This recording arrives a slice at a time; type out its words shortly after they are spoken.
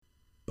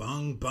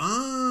Bung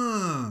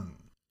bung.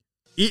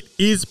 It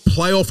is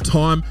playoff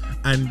time,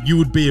 and you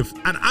would be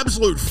an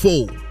absolute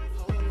fool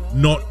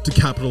not to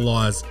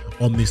capitalize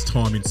on this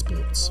time in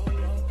sports.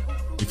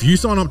 If you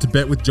sign up to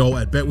Bet with Joel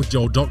at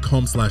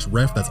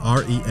betwithjoel.com/ref, that's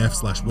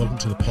REF/welcome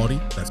to the potty,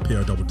 that's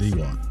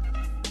PODDY.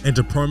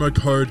 Enter promo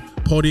code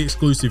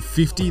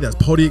PODDYEXCLUSIVE50, that's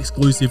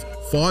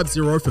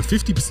PODDYEXCLUSIVE50 for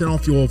 50%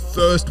 off your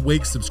first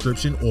week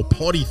subscription, or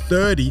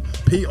PODDY30,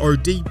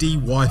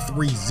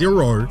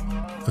 PODDY30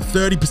 for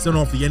 30%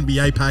 off the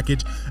NBA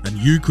package, and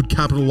you could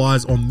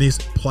capitalize on this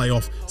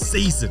playoff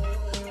season.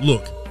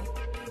 Look,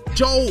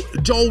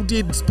 Joel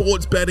did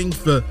sports betting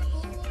for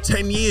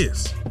 10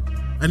 years,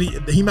 and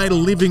he made a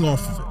living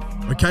off of it,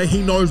 okay?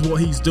 He knows what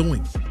he's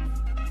doing.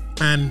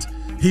 And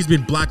he's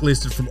been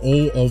blacklisted from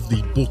all of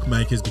the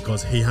bookmakers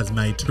because he has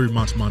made too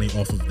much money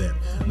off of them.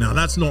 Now,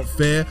 that's not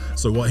fair.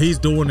 So what he's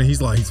doing,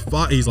 he's like,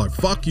 fuck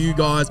you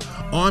guys.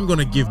 I'm going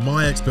to give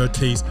my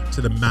expertise to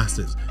the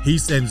masses. He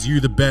sends you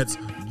the bets.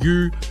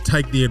 You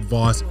take the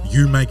advice.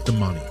 You make the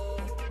money.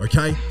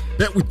 Okay?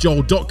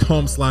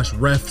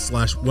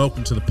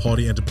 betwithjoel.com/ref/welcome to the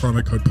potty. Enter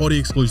promo code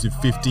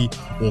PODDYEXCLUSIVE50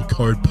 or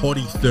code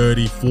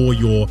PODDY30 for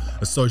your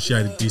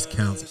associated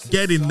discounts.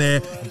 Get in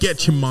there,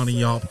 get your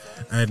money up,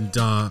 and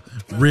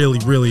really,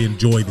 really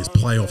enjoy this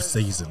playoff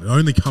season. It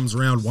only comes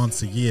around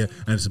once a year,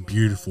 and it's a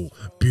beautiful,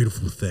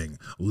 beautiful thing.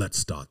 Let's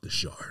start the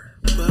show.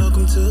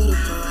 Welcome to the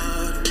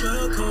party.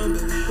 Welcome,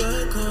 baby,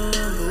 welcome.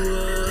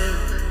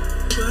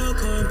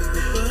 Welcome, baby,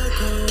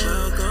 welcome.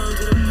 Welcome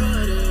to the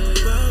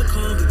party.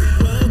 Welcome,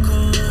 baby,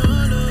 welcome.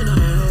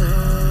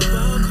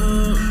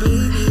 Welcome,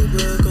 baby,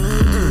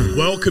 welcome.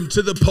 Welcome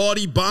to the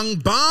party, bung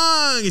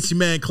bung. It's your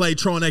man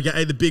Claytron,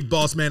 aka the Big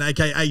Boss Man,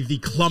 aka the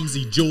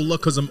Clumsy Jeweler,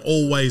 because I'm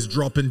always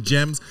dropping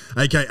gems,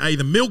 aka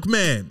the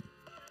Milkman,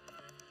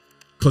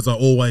 because I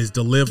always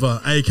deliver,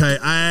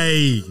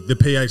 aka the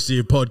PhD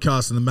of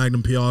podcast and the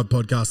Magnum PI of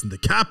podcast and the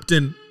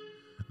Captain,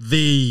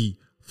 the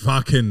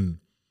fucking,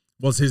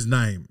 what's his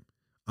name?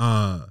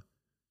 Oh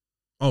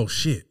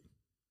shit.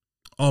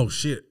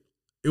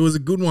 It was a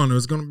good one. It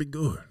was going to be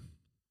good.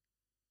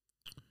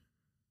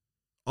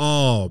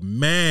 Oh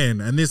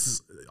man. And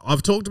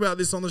I've talked about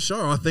this on the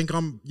show. I think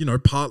I'm,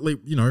 partly,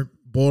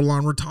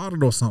 borderline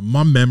retarded or something.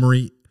 My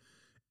memory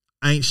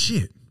ain't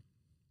shit.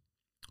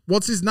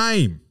 What's his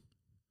name?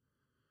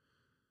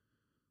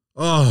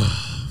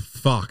 Oh,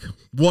 fuck.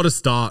 What a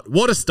start.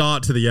 What a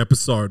start to the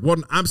episode. What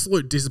an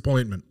absolute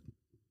disappointment.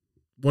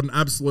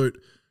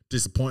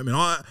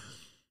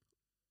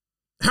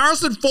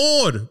 Harrison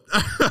Ford.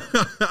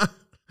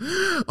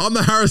 I'm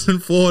the Harrison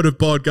Ford of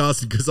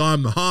podcasting because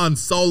I'm Han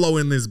Solo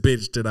in this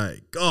bitch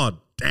today. God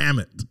damn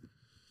it.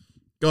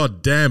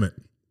 And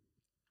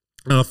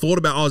I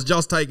was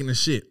just taking a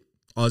shit.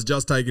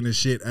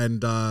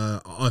 And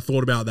I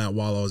thought about that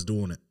while I was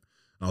doing it.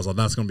 And I was like,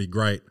 that's going to be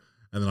great.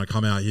 And then I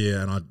come out here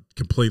and I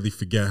completely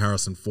forget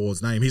Harrison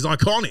Ford's name. He's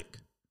iconic.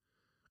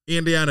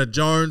 Indiana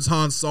Jones,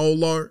 Han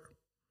Solo,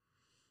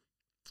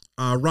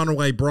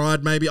 Runaway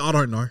Bride, maybe. I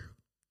don't know.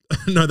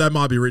 No, that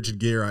might be Richard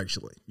Gere,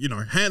 actually.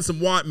 Handsome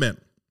white men.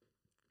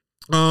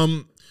 How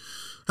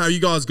are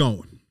you guys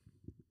going?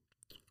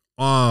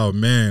 Oh,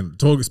 man.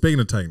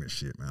 Speaking of taking this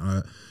shit,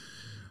 man.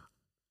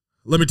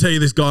 Let me tell you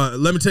this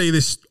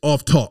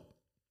off top.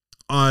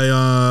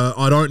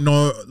 I don't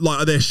know.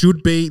 Like, there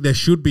should be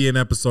an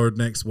episode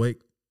next week.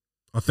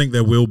 I think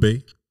there will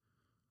be.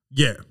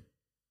 Yeah.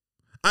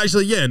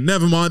 Actually, yeah,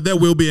 never mind. There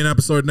will be an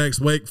episode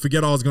next week.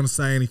 Forget I was going to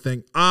say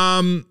anything.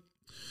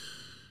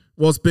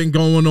 What's been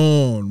going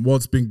on?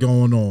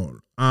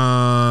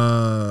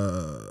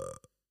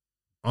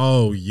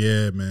 Oh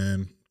yeah,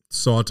 man.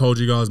 So I told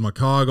you guys my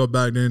car got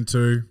backed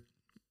into.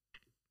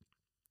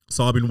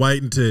 So I've been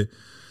waiting to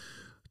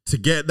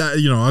get that.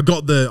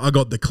 I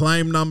got the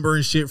claim number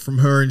and shit from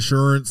her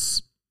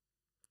insurance.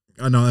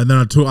 I know, and then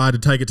I had to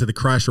take it to the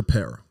crash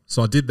repairer.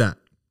 So I did that.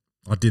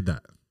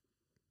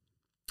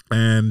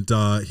 And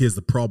here's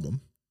the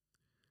problem.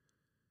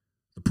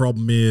 The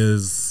problem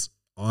is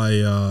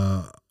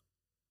I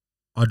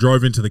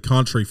drove into the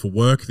country for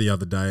work the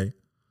other day,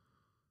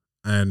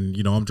 and,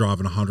 I'm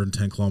driving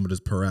 110 kilometers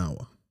per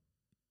hour,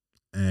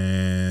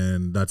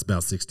 and that's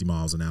about 60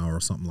 miles an hour or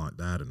something like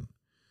that. And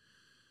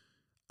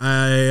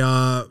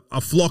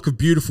a flock of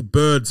beautiful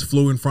birds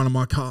flew in front of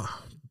my car.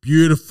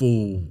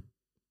 Beautiful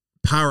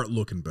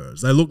parrot-looking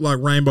birds. They look like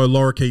rainbow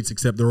lorikeets,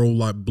 except they're all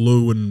like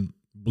blue and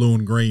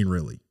green,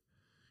 really.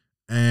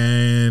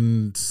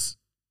 And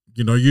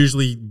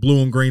usually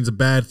blue and green's a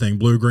bad thing.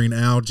 Blue-green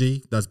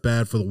algae, that's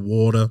bad for the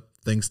water.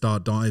 Things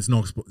start dying. It's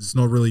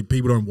not really,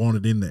 people don't want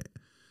it in there.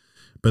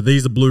 But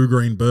these are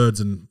blue-green birds,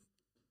 and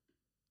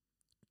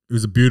it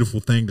was a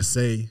beautiful thing to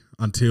see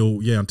until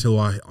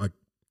I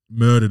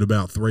murdered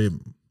about 3 of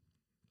them.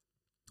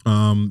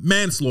 I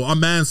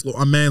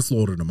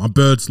manslaughtered them. I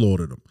bird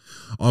slaughtered them.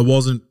 I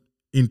wasn't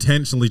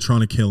intentionally trying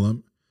to kill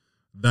them.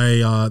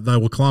 They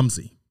were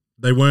clumsy.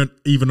 They weren't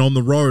even on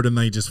the road, and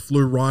they just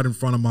flew right in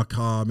front of my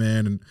car,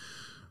 man. And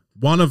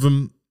one of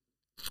them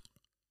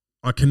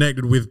I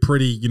connected with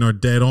pretty,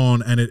 dead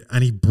on,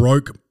 and he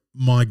broke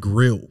my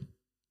grill.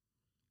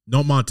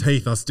 Not my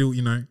teeth. I still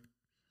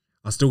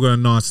got a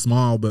nice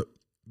smile, but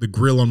the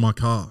grill on my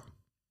car,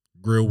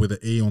 grill with an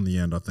E on the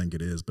end, I think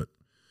it is, but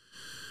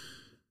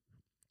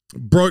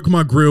broke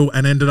my grill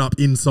and ended up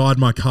inside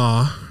my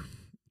car.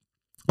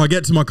 I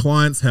get to my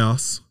client's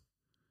house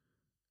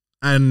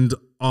and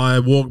I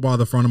walk by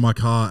the front of my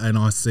car and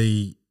I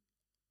see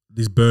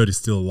this bird is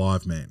still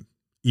alive, man.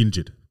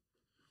 Injured,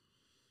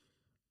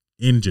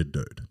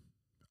 dude.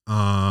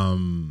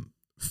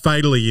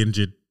 Fatally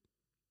injured,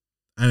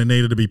 and it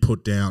needed to be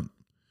put down.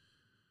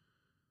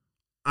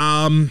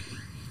 And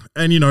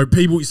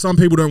some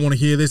people don't want to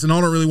hear this, and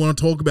I don't really want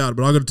to talk about it,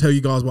 but I got to tell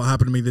you guys what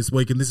happened to me this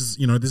week, and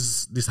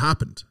this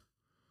happened.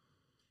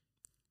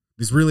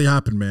 This really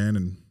happened, man,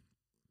 and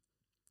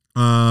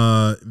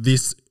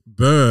this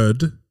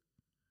bird,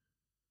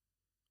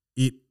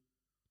 it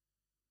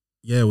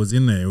was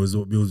in there. It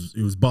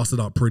was busted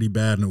up pretty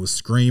bad, and it was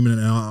screaming,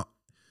 and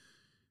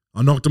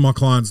I knocked on my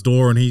client's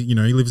door, and he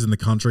lives in the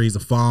country. He's a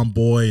farm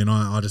boy, and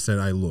I just said,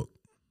 hey, look,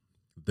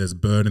 there's a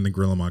bird in the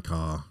grill of my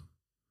car,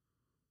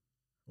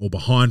 or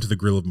behind the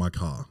grill of my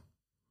car.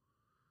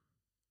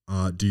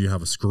 Do you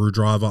have a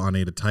screwdriver? I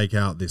need to take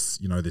out this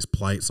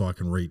plate so I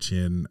can reach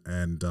in,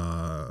 and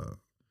I've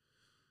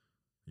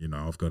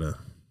got to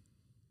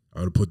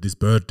put this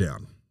bird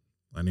down.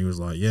 And he was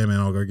like, yeah, man,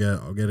 I'll go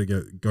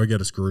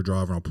get a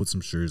screwdriver, and I'll put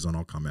some shoes on,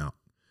 I'll come out,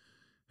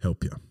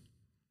 help you.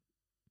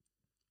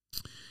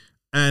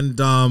 And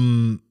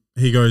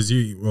he goes,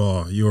 you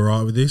all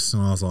right with this?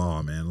 And I was like,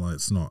 oh man, like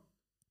it's not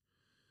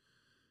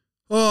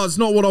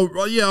what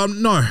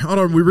I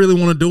don't we really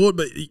want to do it,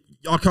 but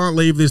I can't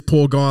leave this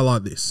poor guy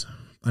like this.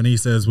 And he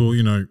says, well,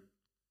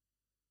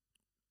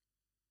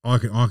 I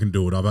can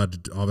do it. I've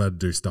had to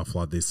do stuff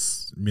like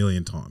this a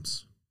million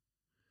times.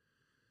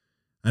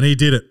 And he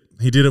did it.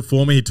 He did it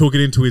for me. He took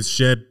it into his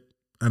shed,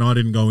 and I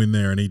didn't go in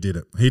there, and he did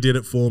it. He did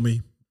it for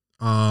me.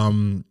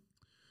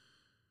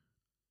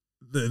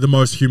 The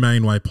most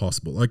humane way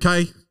possible.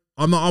 Okay,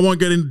 I won't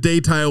get into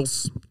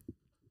details,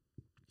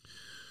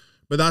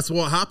 but that's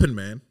what happened,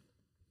 man.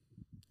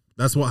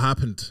 That's what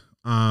happened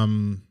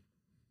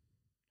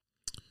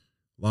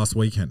last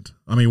weekend.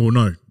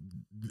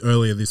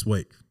 Earlier this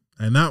week,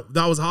 and that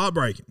was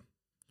heartbreaking.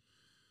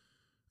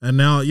 And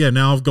now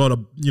I've got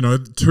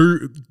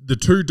the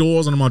two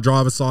doors on my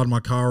driver's side of my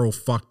car are all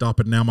fucked up,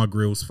 and now my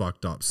grill's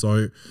fucked up.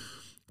 So,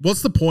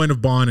 what's the point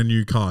of buying a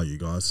new car, you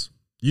guys?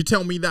 You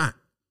tell me that.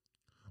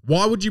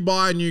 Why would you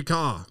buy a new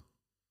car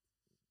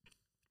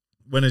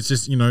when it's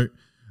just, a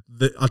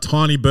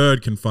tiny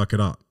bird can fuck it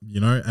up,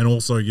 and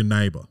also your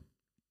neighbor.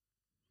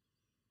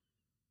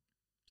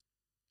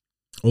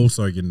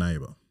 Because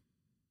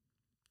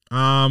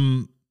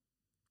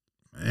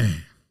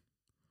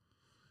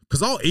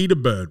I'll eat a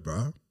bird,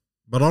 bro,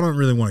 but I don't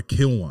really want to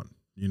kill one,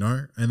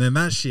 And then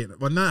that shit,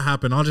 when that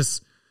happened, I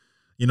just,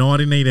 I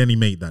didn't eat any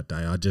meat that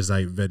day. I just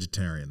ate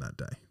vegetarian that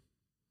day.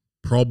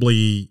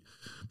 Probably...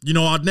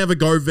 I'd never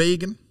go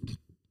vegan.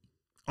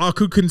 I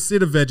could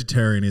consider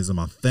vegetarianism,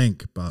 I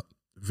think, but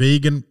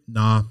vegan,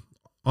 nah.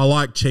 I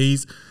like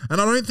cheese, and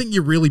I don't think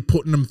you're really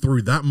putting them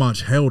through that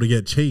much hell to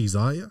get cheese,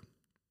 are you?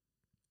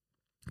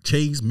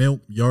 Cheese,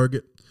 milk,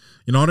 yogurt.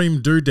 I don't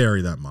even do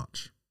dairy that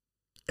much.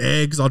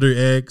 Eggs, I do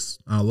eggs.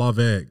 I love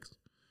eggs.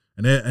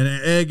 An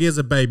egg is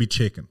a baby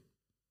chicken.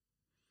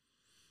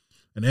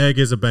 An egg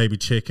is a baby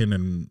chicken,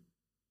 and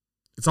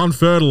it's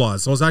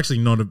unfertilized, so it's actually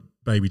not a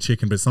baby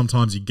chicken, but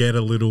sometimes you get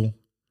a little...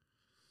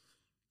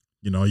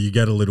 you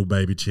get a little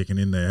baby chicken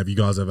in there. Have you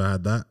guys ever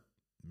had that?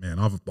 Man,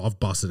 I've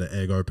busted an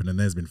egg open and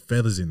there's been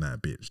feathers in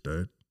that bitch,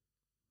 dude.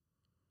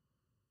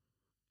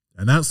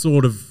 And that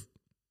sort of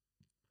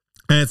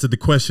answered the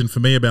question for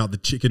me about the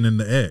chicken and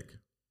the egg.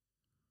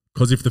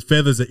 Because if the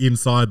feathers are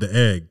inside the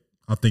egg,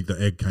 I think the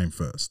egg came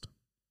first.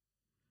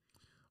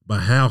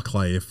 But how,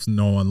 Clay, if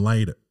no one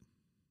laid it?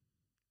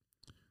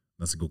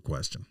 That's a good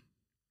question.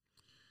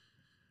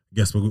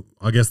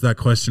 I guess that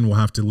question will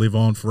have to live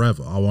on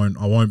forever. I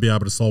won't be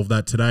able to solve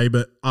that today,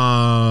 but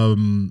I'll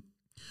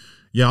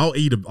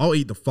eat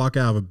the fuck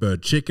out of a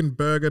bird. Chicken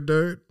burger,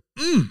 dude.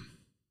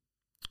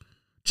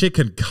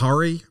 Chicken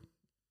curry,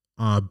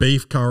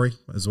 beef curry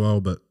as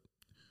well, but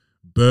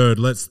bird.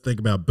 Let's think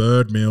about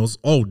bird meals.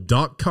 Oh,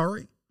 duck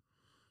curry.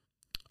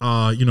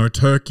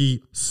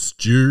 Turkey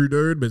stew,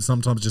 dude, but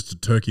sometimes just a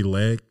turkey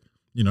leg.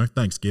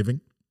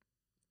 Thanksgiving.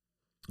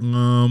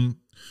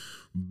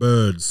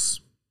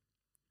 Birds.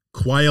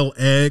 Quail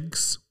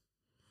eggs.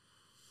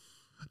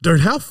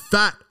 Dude, how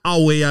fat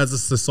are we as a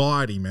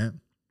society,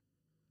 man?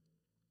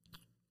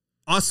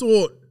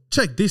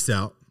 Check this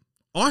out.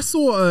 I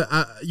saw,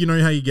 you know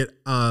how you get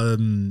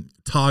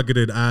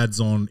targeted ads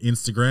on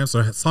Instagram?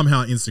 So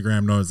somehow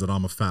Instagram knows that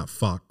I'm a fat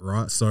fuck,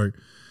 right? So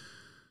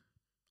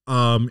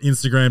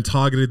Instagram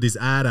targeted this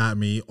ad at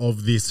me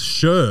of this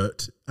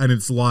shirt, and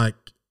it's like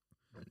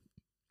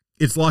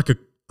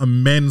a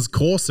men's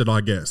corset,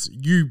 I guess.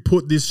 You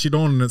put this shit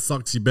on and it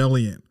sucks your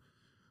belly in.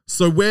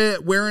 So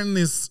we're in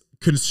this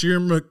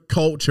consumer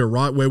culture,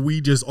 right, where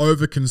we just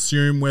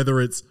overconsume,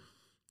 whether it's,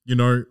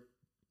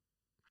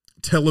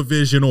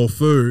 television or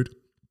food.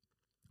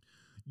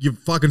 you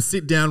fucking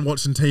sit down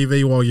watching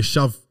TV while you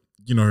shove,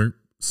 you know,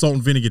 salt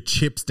and vinegar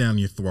chips down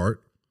your throat,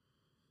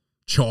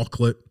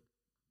 chocolate,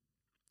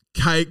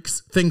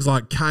 cakes, things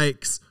like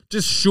cakes,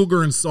 just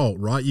sugar and salt,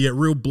 right? You get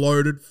real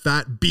bloated,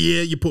 fat,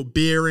 beer, you put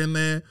beer in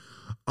there,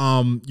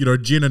 you know,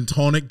 gin and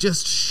tonic,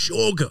 just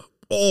sugar.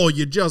 Oh,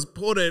 you just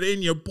put it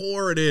in, you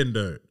pour it in,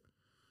 dude.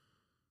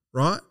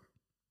 Right?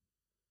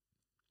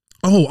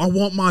 Oh, I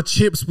want my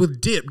chips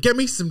with dip. Get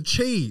me some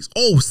cheese.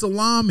 Oh,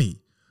 salami.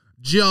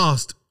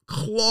 Just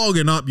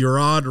clogging up your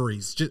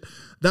arteries.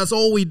 That's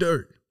all we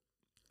do.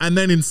 And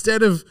then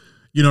instead of,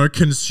 you know,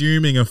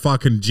 consuming a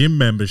fucking gym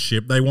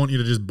membership, they want you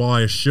to just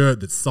buy a shirt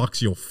that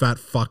sucks your fat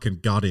fucking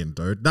gut in,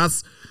 dude.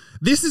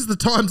 This is the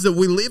times that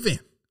we live in.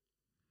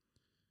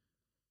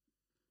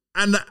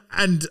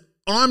 And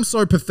I'm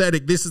so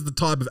pathetic. This is the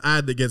type of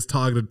ad that gets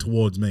targeted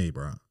towards me,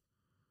 bro.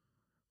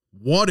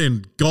 What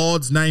in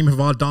God's name have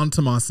I done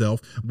to myself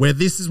where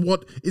this is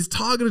what is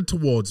targeted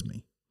towards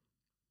me?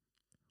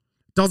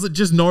 Does it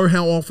just know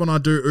how often I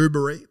do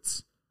Uber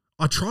Eats?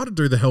 I try to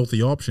do the healthy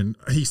option.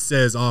 He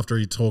says after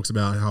he talks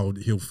about how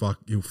he'll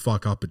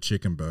fuck up a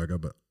chicken burger,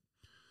 but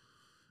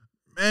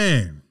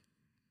man,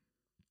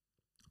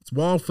 it's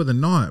wild for the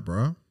night,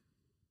 bro.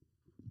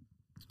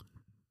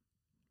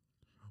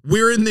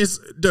 We're in this,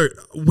 dude.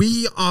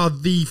 We are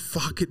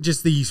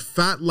just these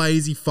fat,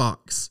 lazy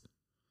fucks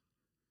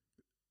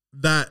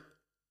that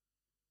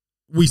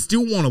we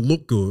still want to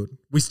look good.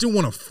 We still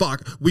want to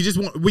fuck. We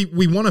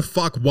want to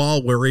fuck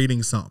while we're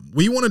eating something.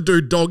 We want to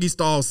do doggy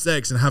style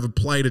sex and have a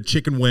plate of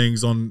chicken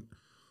wings on,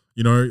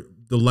 you know,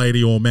 the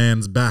lady or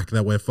man's back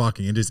that we're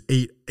fucking and just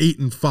eat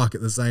and fuck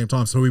at the same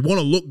time. So we want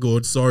to look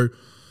good. So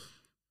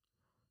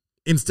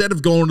instead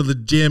of going to the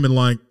gym and,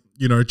 like,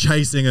 you know,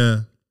 chasing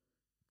a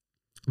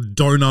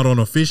donut on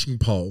a fishing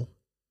pole,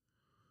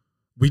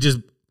 we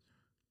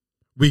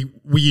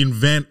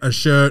invent a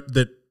shirt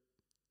that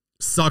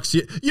sucks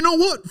you. You know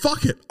what?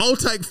 Fuck it. I'll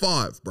take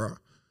 5, bro.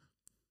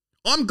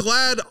 I'm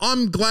glad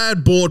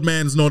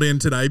Boardman's not in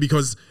today,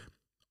 because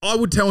I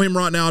would tell him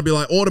right now, I'd be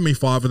like, order me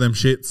 5 of them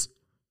shits.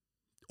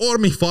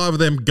 Order me 5 of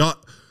them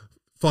gut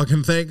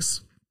fucking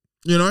things.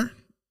 You know?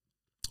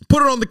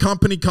 Put it on the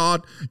company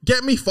card.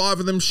 Get me 5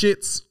 of them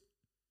shits.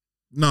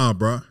 Nah,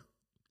 bro.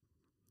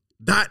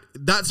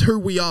 That's who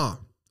we are.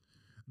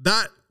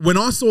 That when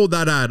I saw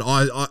that ad,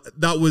 I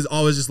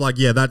was just like,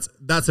 yeah,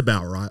 that's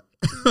about right.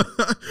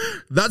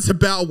 That's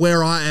about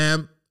where I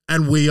am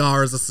and we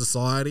are as a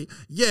society.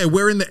 Yeah,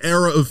 we're in the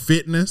era of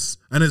fitness,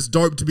 and it's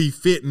dope to be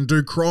fit and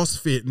do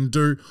CrossFit and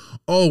do,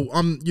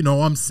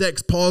 I'm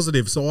sex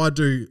positive, so I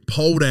do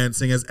pole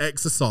dancing as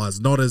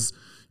exercise, not as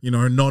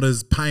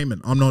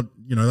payment. I'm not,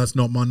 that's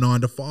not my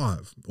 9 to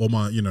 5 or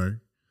my,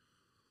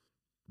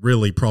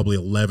 really probably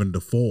 11 to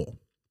 4,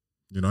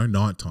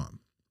 nighttime.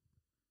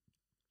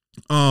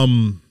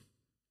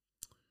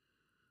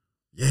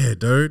 Yeah,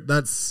 dude,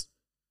 that's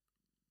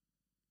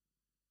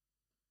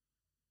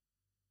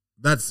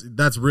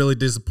really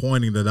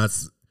disappointing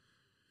that's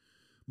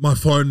my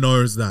phone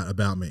knows that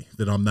about me,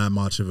 that I'm that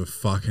much of a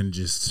fucking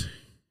just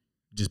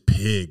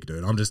pig,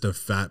 dude. I'm just a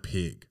fat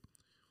pig.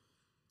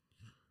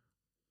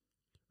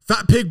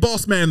 Fat pig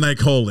boss man, they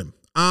call him.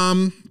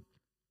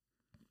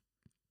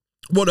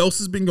 What else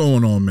has been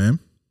going on, man?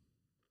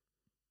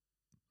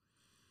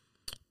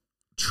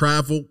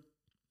 Travel.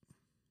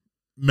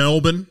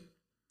 Melbourne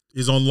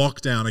is on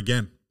lockdown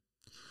again.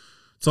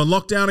 It's on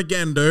lockdown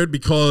again, dude,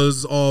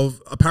 because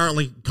of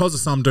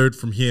some dude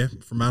from here,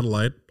 from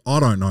Adelaide. I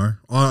don't know.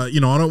 I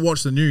don't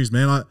watch the news,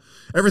 man.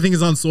 Everything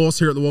is unsourced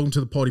here at the Welcome to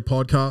the Potty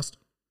podcast.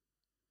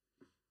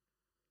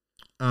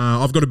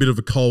 I've got a bit of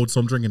a cold, so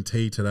I'm drinking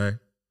tea today.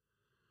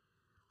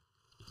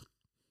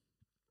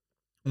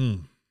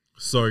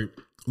 So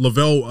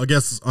Lavelle, I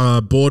guess,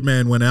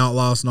 Boardman went out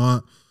last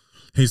night.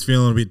 He's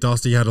feeling a bit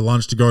dusty. He had a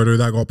lunch to go to.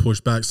 That got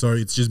pushed back. So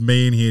it's just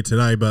me in here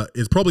today. But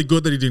it's probably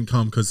good that he didn't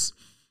come, because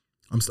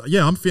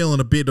I'm feeling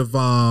a bit of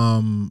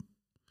cold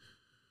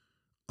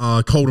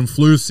and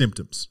flu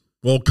symptoms.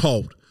 Well,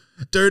 cold.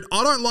 Dude,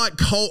 I don't like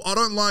cold. I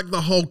don't like the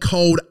whole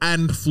cold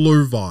and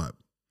flu vibe,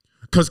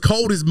 because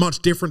cold is much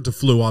different to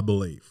flu, I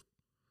believe.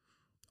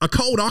 A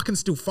cold, I can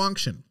still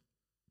function.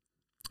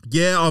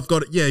 Yeah, I've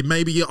got it. Yeah,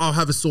 maybe I'll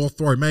have a sore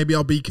throat. Maybe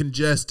I'll be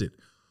congested.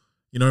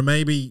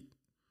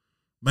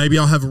 Maybe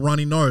I'll have a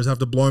runny nose, have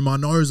to blow my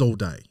nose all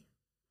day.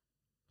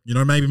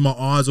 Maybe my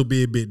eyes will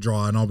be a bit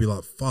dry and I'll be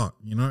like, fuck,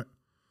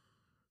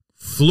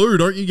 Flu,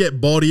 don't you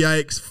get body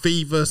aches,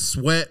 fever,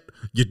 sweat?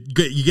 You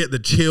get the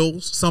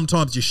chills.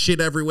 Sometimes you shit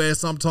everywhere.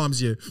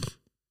 Sometimes you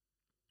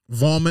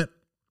vomit.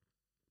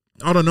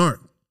 I don't know.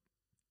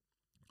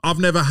 I've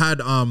never had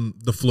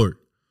the flu.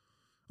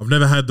 I've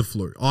never had the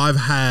flu. I've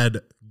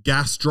had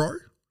gastro.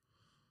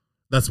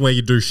 That's where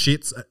you do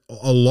shits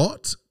a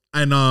lot.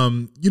 And,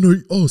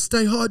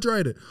 stay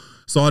hydrated.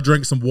 So I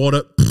drank some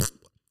water.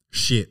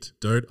 Shit,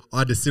 dude. I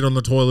had to sit on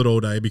the toilet all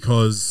day,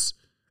 because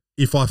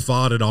if I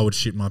farted, I would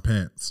shit my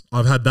pants.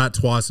 I've had that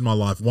twice in my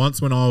life.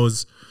 Once when I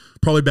was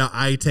probably about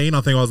 18,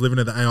 I think I was living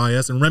at the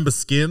AIS. And remember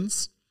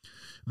Skins?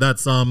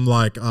 That's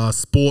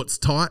sports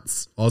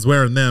tights. I was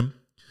wearing them.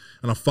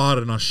 and I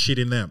farted and I shit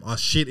in them. I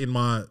shit in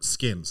my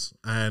skins.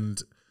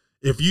 And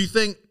if you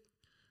think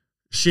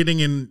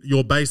shitting in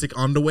your basic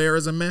underwear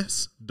is a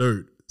mess,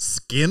 dude,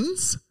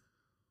 skins,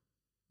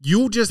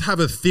 you'll just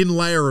have a thin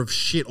layer of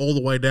shit all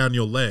the way down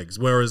your legs,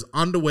 whereas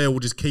underwear will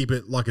just keep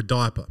it like a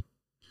diaper.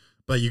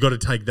 But you got to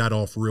take that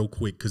off real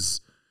quick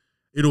because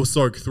it'll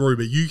soak through.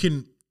 But you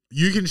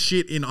can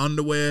shit in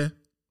underwear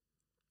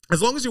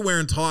as long as you're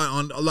wearing tight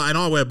and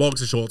I wear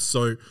boxer shorts,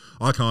 so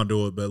I can't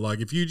do it. But like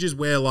if you just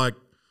wear like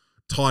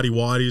tighty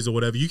whities or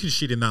whatever, you can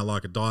shit in that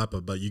like a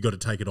diaper, but you got to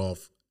take it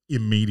off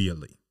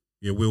immediately.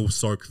 It will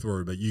soak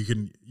through, but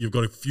you've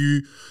got a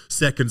few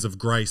seconds of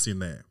grace in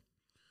there.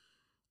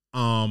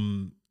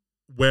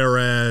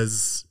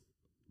 Whereas,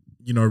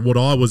 you know, what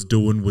I was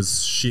doing was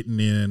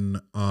shitting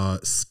in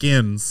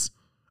skins,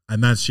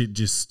 and that shit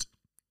just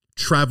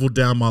traveled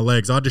down my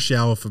legs. I had to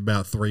shower for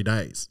about 3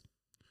 days.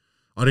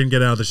 I didn't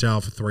get out of the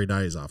shower for 3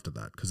 days after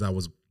that because that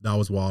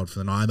was wild for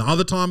the night. And the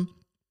other time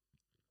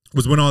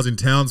was when I was in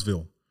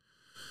Townsville.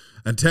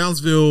 And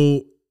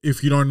Townsville,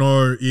 if you don't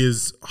know,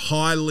 is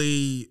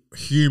highly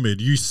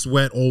humid. You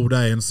sweat all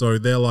day, and so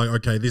they're like,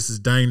 okay, this is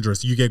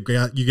dangerous. You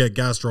get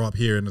gastro up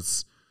here, and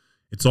it's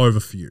over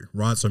for you,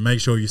 right? So make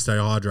sure you stay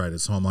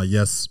hydrated. So I'm like,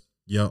 yes,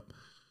 yep.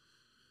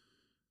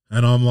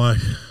 And I'm like,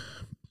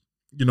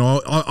 you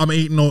know, I'm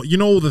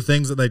eating all the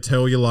things that they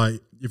tell you,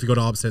 like if you got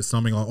to upset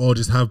something, like, oh,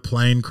 just have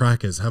plain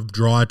crackers, have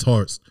dry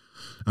toast.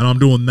 And I'm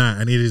doing that,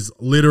 and it is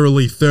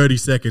literally 30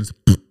 seconds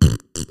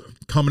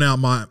coming out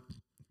my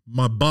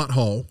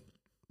butthole,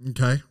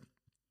 okay?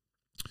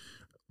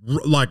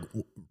 Like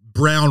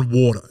brown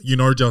water, you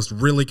know, just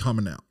really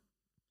coming out.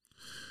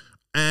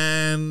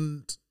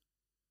 And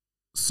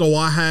so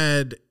I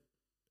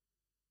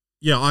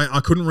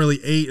couldn't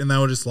really eat, and they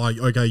were just like,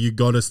 okay, you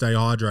got to stay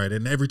hydrated.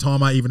 And every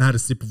time I even had a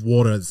sip of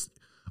water, I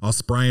was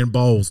spraying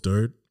bowls,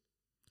 dude.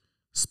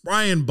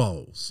 Spraying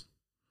bowls.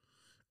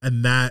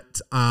 And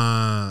that's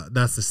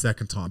the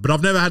second time. But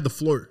I've never had the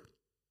flu.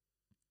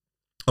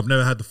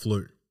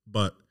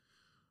 But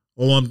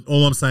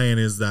all I'm saying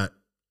is that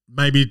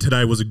maybe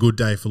today was a good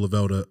day for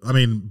Lavelle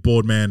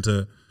Boardman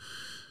to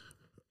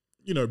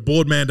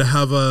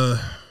have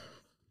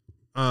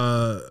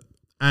a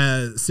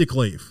sick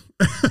leave.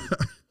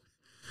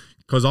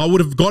 Because I would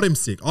have got him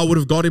sick.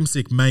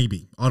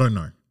 Maybe. I don't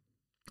know.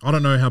 I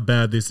don't know how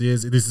bad this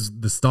is. This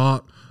is the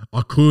start.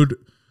 I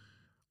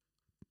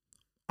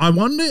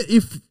wonder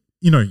if,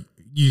 you know,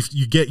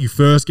 you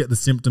first get the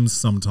symptoms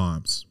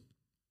sometimes.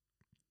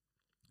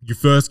 You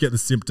first get the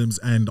symptoms,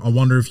 and I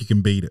wonder if you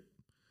can beat it.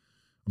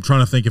 I'm trying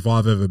to think if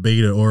I've ever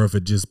beat it or if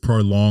it just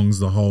prolongs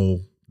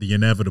the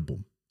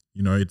inevitable.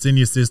 You know, it's in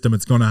your system.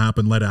 It's going to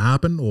happen. Let it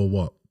happen, or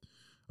what?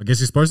 I guess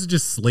you're supposed to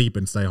just sleep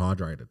and stay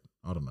hydrated.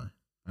 I don't know.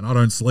 And I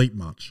don't sleep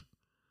much.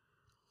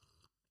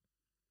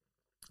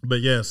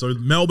 But yeah, so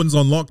Melbourne's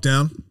on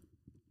lockdown.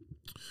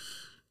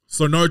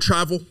 So no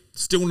travel.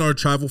 Still no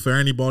travel for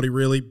anybody,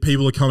 really.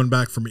 People are coming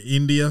back from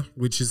India,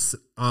 which is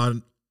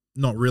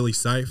not really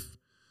safe.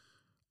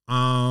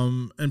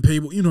 And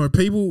people are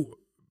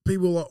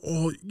like,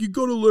 oh, you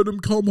got to let them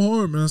come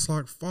home. And it's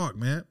like, fuck,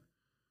 man.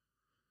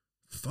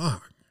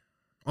 Fuck.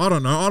 I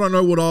don't know. I don't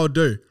know what I would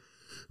do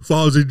if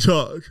I was in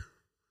charge.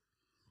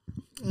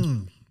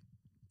 I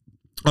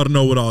don't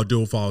know what I would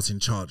do if I was in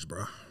charge,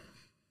 bro.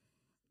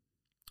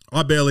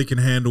 I barely can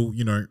handle,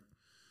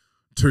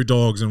 2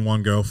 dogs and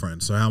 1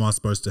 girlfriend. So how am I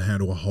supposed to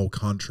handle a whole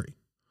country?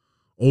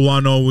 All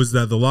I know is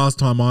that the last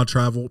time I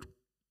traveled,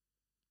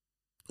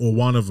 or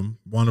one of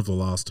the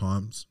last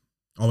times,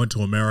 I went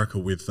to America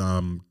with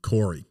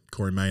Corey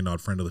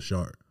Maynard, friend of the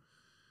show.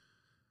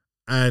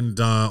 And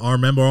I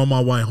remember on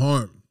my way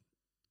home,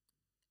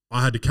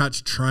 I had to catch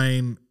a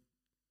train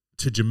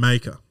to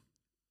Jamaica.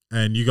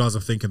 And you guys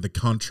are thinking the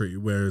country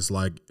where it's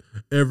like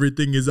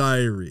everything is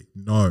airy.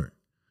 No.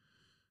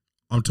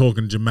 I'm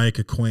talking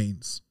Jamaica,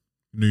 Queens,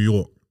 New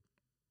York.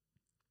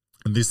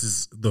 And this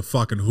is the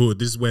fucking hood.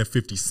 This is where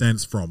 50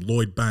 Cent's from.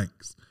 Lloyd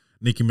Banks,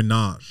 Nicki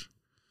Minaj.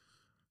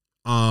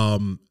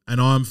 And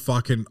I'm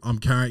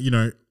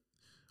carrying,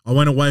 I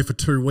went away for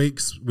 2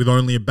 weeks with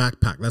only a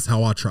backpack. That's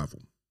how I travel.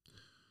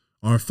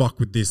 I don't fuck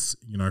with this,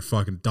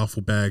 fucking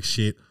duffel bag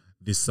shit.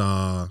 This,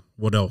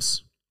 what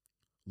else?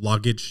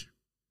 Luggage.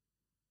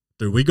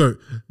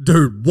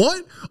 Dude,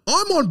 what?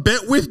 I'm on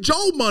Bet with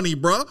Joel money,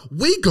 bro.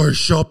 We go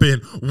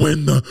shopping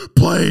when the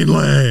plane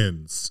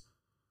lands.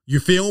 You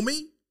feel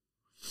me?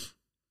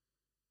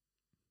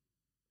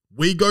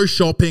 We go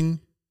shopping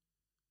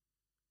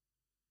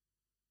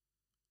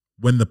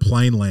when the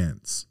plane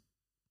lands.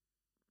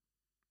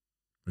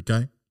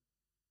 Okay?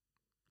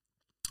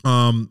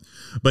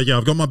 But yeah,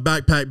 I've got my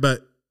backpack,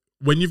 but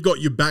when you've got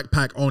your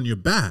backpack on your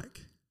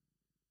back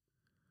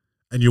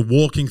and you're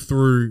walking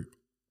through,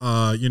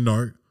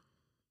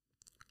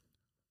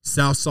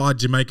 Southside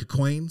Jamaica,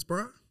 Queens,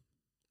 bro,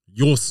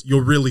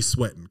 you're really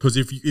sweating. Because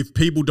if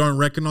people don't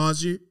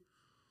recognize you,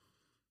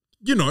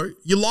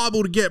 you're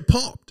liable to get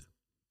popped.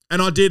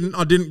 And I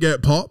didn't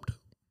get popped.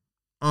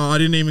 I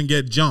didn't even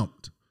get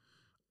jumped.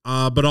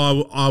 But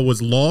I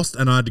was lost,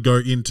 and I had to go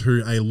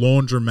into a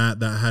laundromat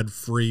that had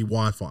free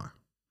Wi-Fi.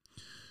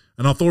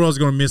 And I thought I was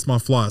going to miss my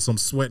flight, so I'm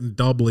sweating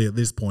doubly at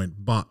this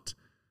point. But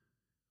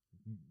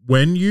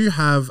when you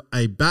have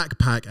a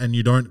backpack and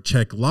you don't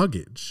check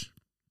luggage,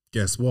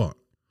 guess what?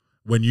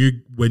 When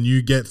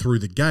you get through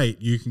the gate,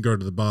 you can go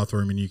to the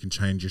bathroom and you can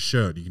change your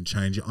shirt. You can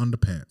change your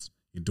underpants.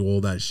 You can do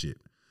all that shit.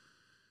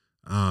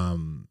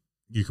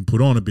 You can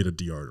put on a bit of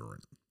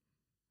deodorant.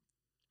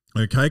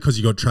 Okay, because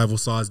you got travel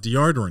size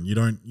deodorant. You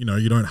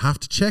don't have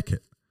to check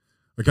it.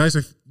 Okay,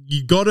 so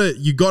you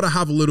gotta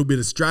have a little bit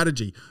of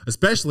strategy,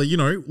 especially,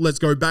 let's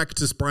go back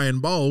to spraying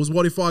bowls.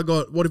 What if I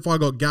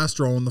got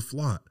gastro on the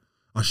flight?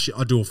 I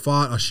do a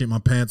fart, I shit my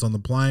pants on the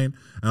plane,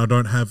 and I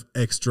don't have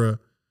extra,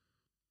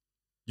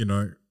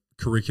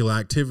 curricular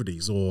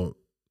activities or,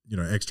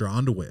 extra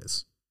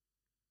underwears.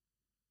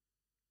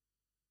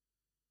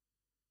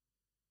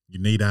 You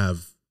need to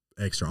have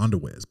extra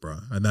underwears, bro.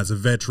 And that's a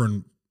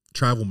veteran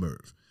travel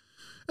move.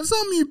 And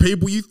some of you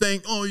people, you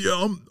think, oh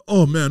yeah,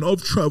 man,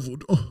 I've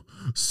traveled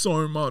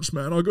so much,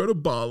 man. I go to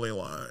Bali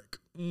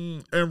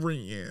every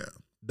year.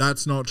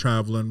 That's not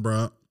traveling,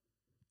 bro.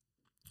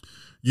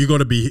 You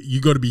gotta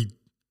be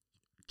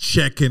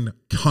checking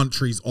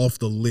countries off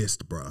the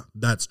list, bro.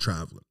 That's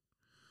traveling.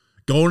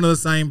 Going to the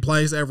same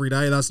place every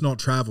day, that's not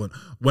traveling.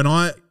 When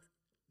I,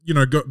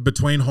 go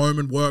between home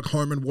and work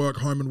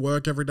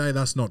every day,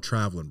 that's not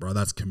traveling, bro.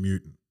 That's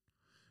commuting.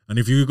 And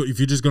if you're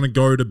just gonna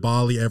go to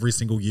Bali every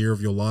single year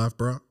of your life,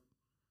 bro,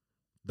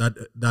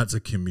 that's a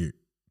commute.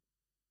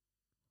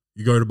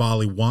 You go to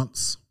Bali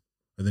once,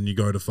 and then you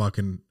go to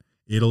fucking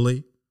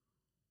Italy,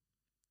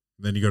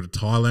 and then you go to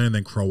Thailand, and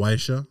then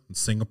Croatia, and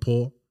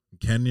Singapore, and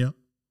Kenya,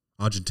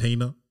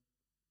 Argentina,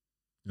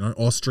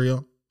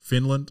 Austria,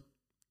 Finland.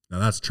 Now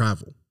that's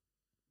travel.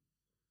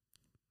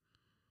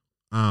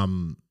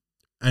 And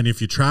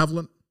if you're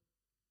traveling,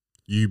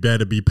 you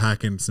better be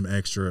packing some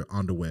extra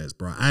underwears,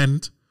 bro.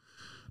 And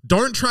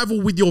don't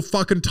travel with your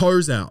fucking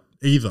toes out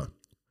either.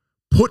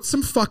 Put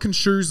some fucking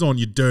shoes on,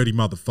 you dirty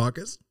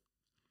motherfuckers.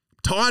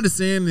 Tired of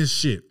seeing this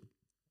shit.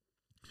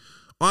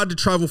 I had to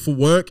travel for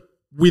work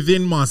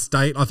within my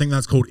state. I think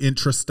that's called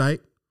intrastate.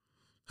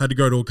 Had to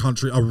go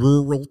to a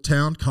rural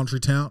town, country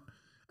town.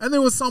 And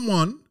there was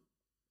someone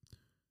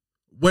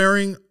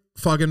wearing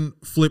fucking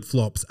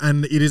flip-flops,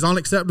 and it is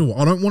unacceptable.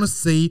 I don't want to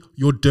see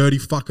your dirty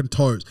fucking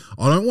toes.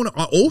 I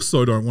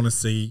also don't want to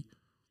see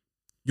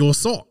your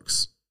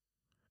socks.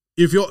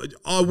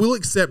 I will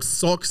accept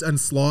socks and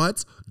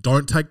slides.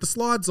 Don't take the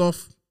slides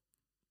off.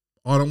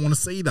 I don't want to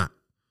see that.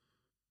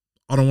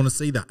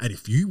 And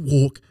if you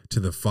walk to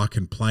the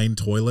fucking plane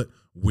toilet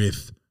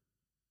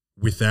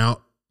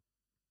without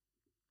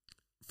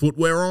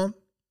footwear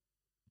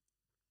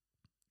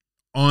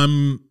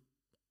on,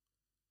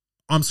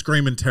 I'm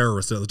screaming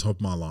terrorist at the top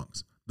of my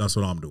lungs. That's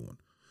what I'm doing.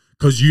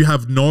 Because you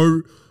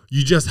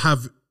just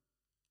have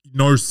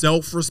no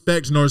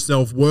self-respect, no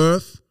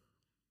self-worth.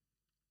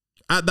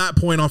 At that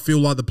point, I feel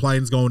like the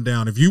plane's going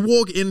down. If you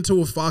walk into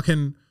a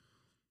fucking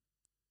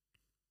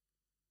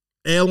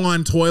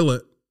airplane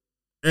toilet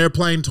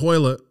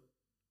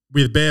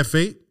with bare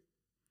feet,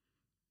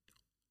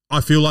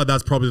 I feel like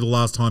that's probably the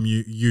last time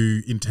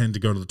you intend to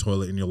go to the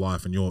toilet in your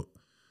life, and you're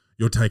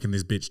taking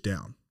this bitch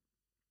down.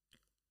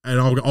 And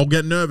I'll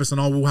get nervous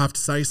and I will have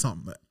to say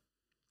something.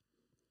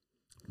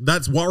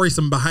 That's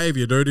worrisome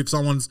behavior, dude. If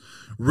someone's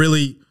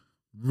really,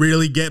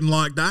 really getting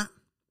like that,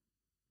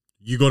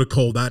 you got to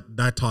call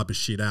that type of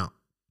shit out.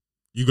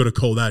 You got to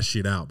call that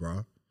shit out,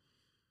 bro.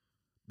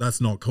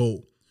 That's not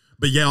cool.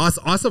 But yeah,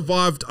 I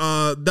survived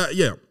that.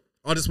 Yeah,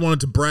 I just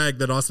wanted to brag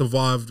that I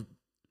survived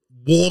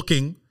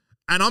walking,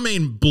 and I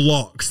mean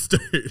blocks,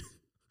 dude.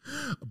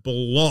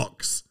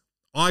 Blocks.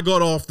 I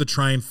got off the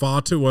train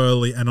far too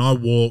early and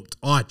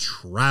I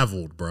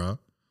traveled, bro.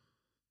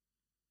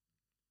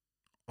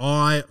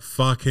 I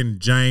fucking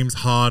James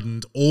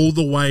Hardened all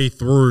the way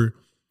through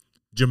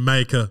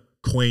Jamaica,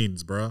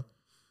 Queens, bro.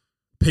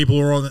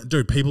 People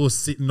are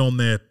sitting on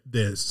their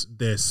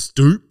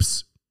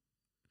stoops,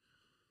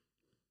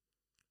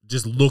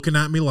 just looking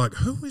at me like,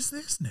 who is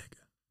this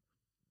nigga?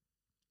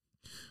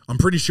 I'm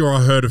pretty sure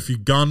I heard a few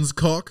guns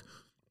cock.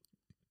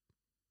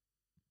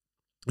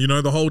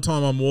 The whole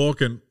time I'm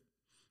walking,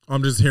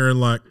 I'm just hearing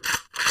like,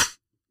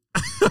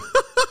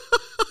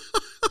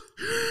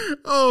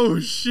 oh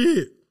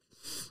shit.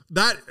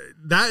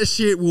 That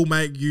shit will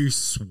make you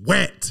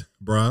sweat,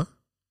 bruh.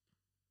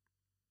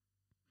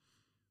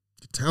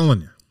 I'm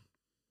telling you.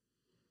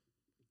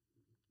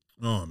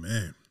 Oh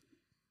man.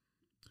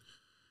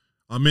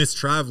 I miss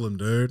traveling,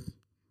 dude.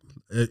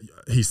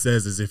 He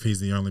says as if he's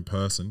the only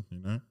person,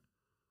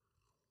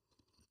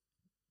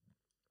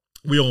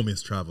 We all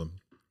miss traveling.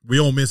 We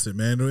all miss it,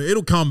 man.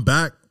 It'll come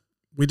back.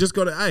 We just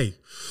got to,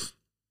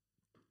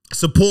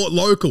 support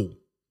local.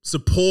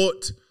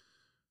 Support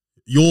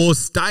your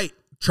state.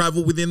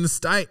 Travel within the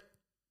state.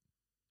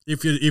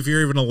 If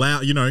you're even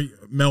allowed,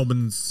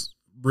 Melbourne's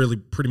really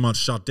pretty much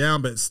shut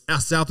down, but our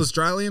South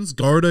Australians,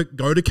 go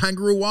to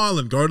Kangaroo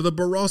Island, go to the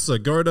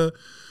Barossa, go to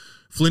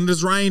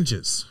Flinders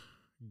Ranges,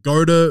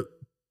 go to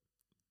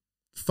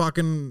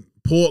fucking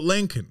Port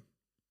Lincoln,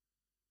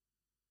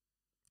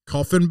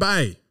 Coffin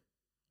Bay.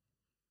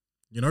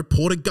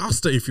 Port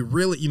Augusta, if you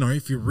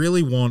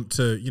really want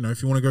to,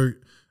 if you want to go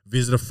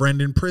visit a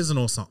friend in prison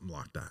or something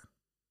like that.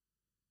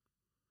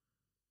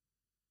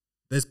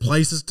 There's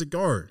places to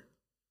go.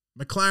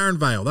 McLaren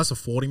Vale, that's a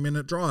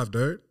 40-minute drive,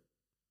 dude.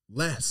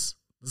 Less.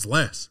 It's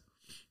less.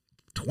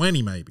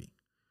 20 maybe.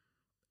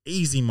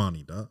 Easy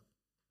money, duh.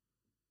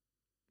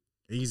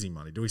 Easy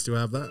money. Do we still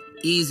have that?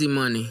 Easy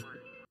money.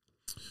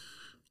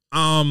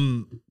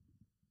 Oh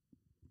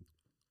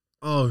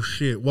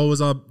shit.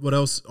 What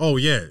else? Oh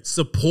yeah.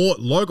 Support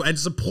local and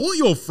support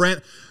your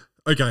friend.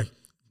 Okay.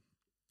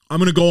 I'm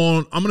gonna go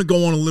on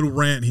a little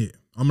rant here.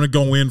 I'm gonna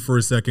go in for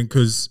a second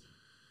because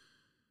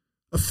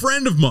a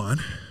friend of mine,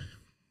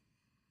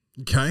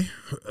 okay,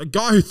 a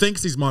guy who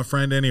thinks he's my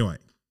friend anyway.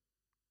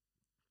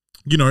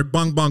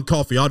 Bung Bung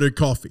Coffee. I do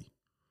coffee.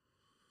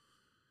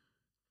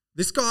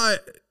 This guy,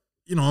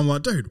 I'm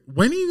like, dude,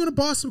 when are you going to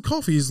buy some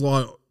coffee? He's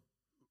like,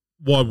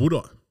 why would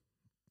I?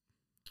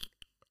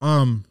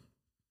 And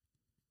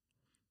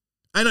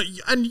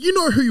you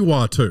know who you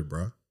are too,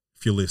 bro,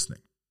 if you're listening.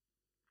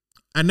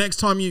 And next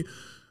time you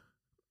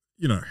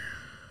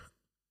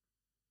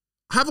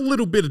have a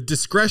little bit of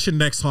discretion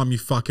next time you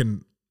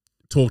fucking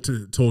talk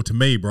to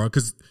me, bro,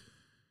 because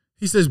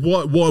he says,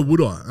 why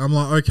would I? I'm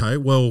like, okay,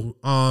 well,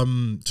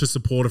 to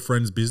support a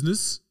friend's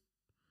business.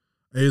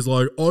 And he's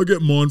like, I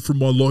get mine from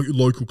my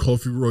local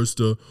coffee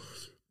roaster,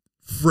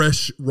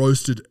 fresh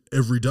roasted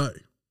every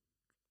day.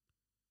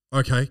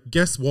 Okay,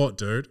 guess what,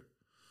 dude?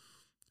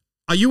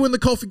 Are you in the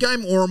coffee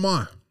game or am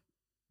I?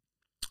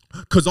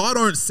 Because I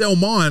don't sell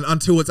mine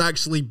until it's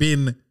actually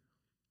been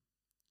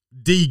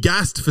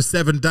degassed for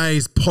 7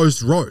 days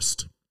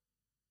post-roast.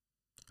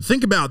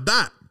 Think about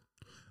that.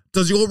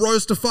 Does your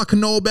roaster fucking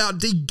know about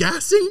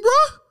degassing, bro?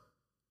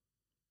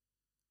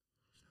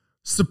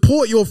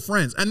 Support your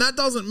friends. And that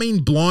doesn't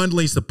mean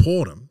blindly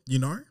support them,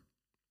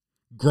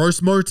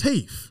 Gross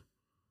Motif.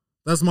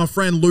 That's my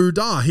friend Lou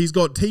Dar. He's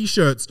got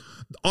t-shirts.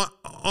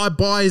 I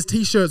buy his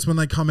t-shirts when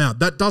they come out.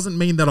 That doesn't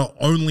mean that I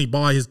only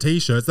buy his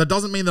t-shirts. That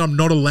doesn't mean that I'm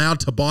not allowed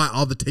to buy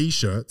other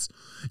t-shirts.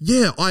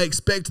 Yeah, I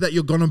expect that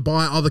you're going to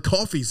buy other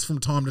coffees from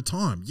time to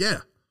time. Yeah.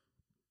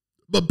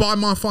 But buy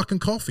my fucking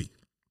coffee.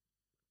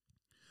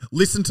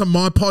 Listen to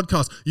my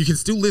podcast. You can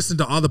still listen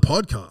to other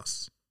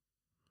podcasts.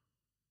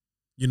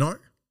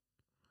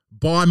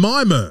 Buy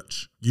my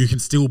merch. You can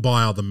still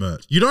buy other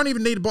merch. You don't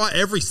even need to buy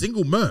every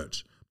single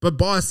merch, but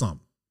buy some.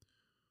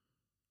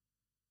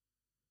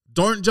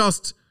 Don't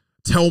just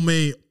tell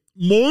me,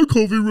 my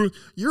coffee room.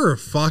 You're a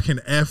fucking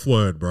F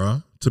word,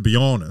 bro, to be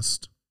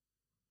honest.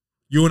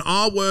 You're an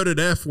R-worded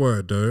F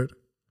word, dude.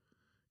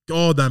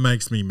 God, that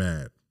makes me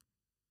mad.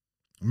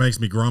 It makes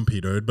me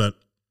grumpy, dude, but,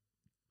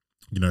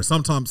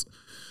 sometimes...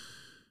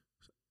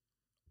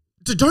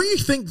 Don't you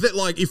think that,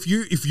 like, if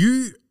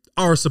you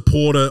are a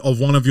supporter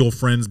of one of your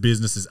friends'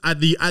 businesses,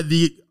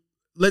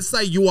 let's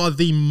say you are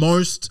the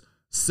most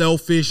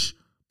selfish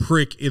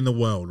prick in the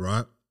world,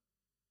 right?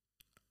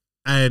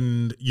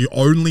 And you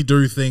only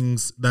do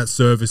things that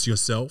service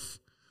yourself.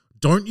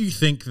 Don't you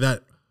think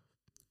that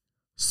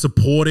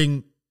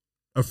supporting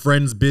a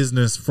friend's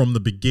business from the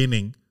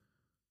beginning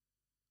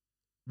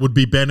would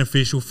be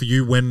beneficial for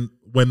you when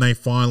they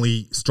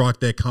finally strike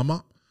their come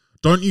up?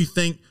 Don't you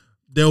think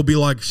they'll be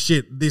like,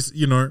 shit, this,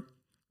 this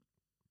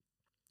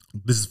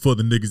is for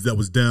the niggas that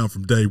was down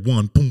from day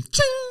one. Boom,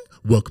 ching.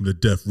 Welcome to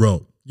Death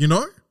Row.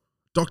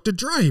 Dr.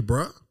 Dre,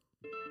 bro.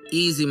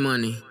 Easy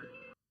money.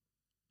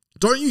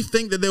 Don't you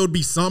think that there would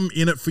be some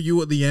in it for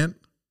you at the end?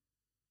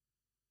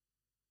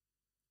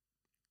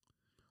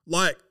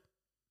 Like,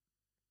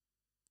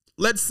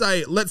 let's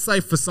say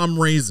for some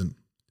reason,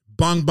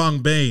 Bung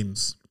Bung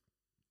Beans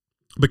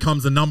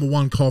becomes the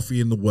 #1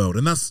 coffee in the world.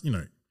 And that's,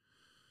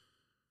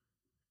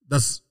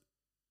 this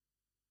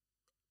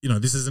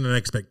isn't an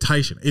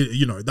expectation.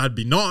 That'd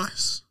be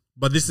nice,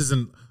 but this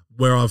isn't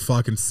where I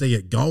fucking see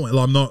it going.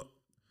 I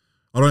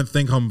don't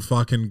think I'm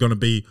fucking going to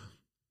be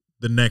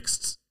the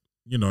next,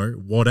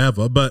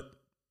 whatever. But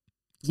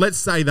let's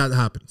say that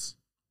happens.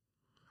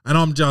 And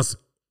I'm just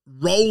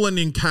rolling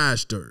in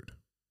cash, dude.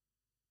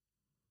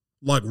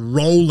 Like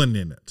rolling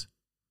in it.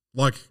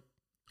 Like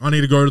I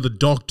need to go to the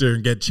doctor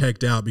and get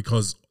checked out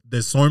because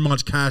there's so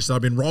much cash that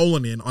I've been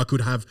rolling in, I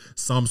could have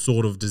some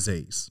sort of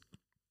disease.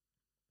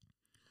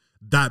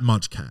 That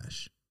much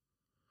cash.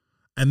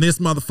 And this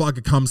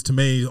motherfucker comes to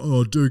me,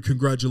 oh, dude,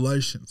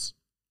 congratulations.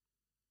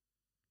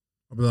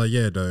 I'll be like,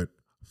 yeah, dude.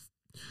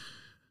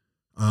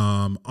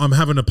 I'm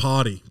having a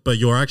party, but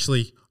you're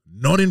actually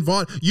not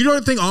invited. You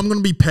don't think I'm going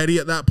to be petty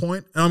at that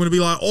point? And I'm going to be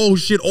like, oh,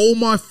 shit, all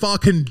my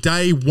fucking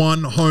day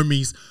one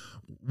homies,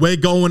 we're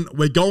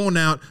going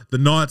out, the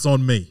night's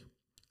on me.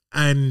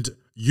 And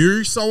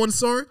you,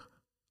 so-and-so,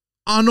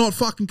 are not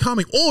fucking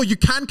coming. Or you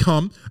can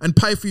come and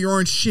pay for your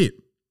own shit.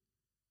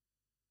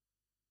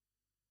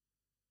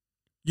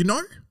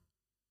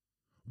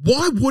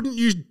 Why wouldn't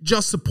you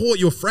just support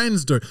your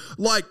friends, dude?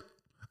 Like,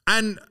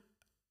 and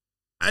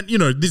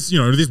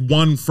this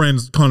one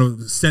friend's kind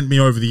of sent me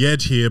over the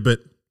edge here,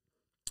 but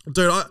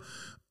dude,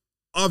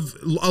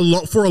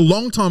 for a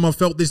long time I've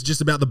felt this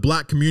just about the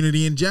black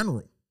community in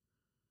general.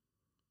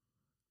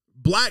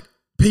 black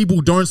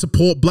people don't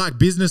support black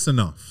business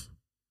enough.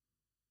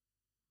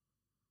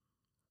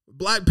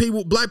 Black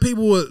people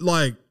are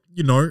like,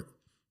 and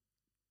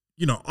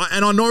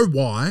I know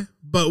why,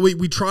 but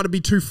we try to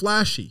be too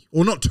flashy.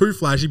 Or not too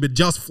flashy, but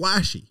just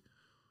flashy.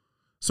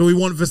 So we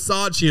want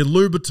Versace and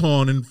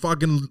Louboutin and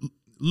fucking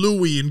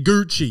Louis and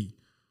Gucci,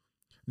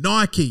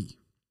 Nike.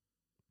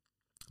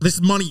 This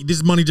is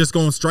money just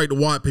going straight to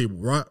white people,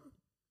 right?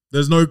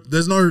 There's no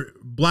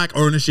black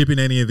ownership in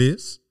any of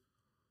this.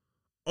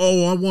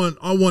 Oh, I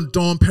want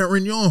Dom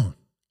Perignon.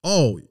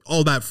 Oh,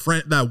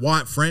 that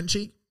white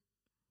Frenchie.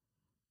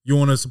 You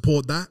want to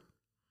support that?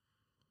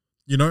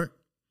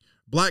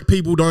 Black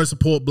people don't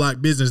support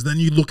black business. Then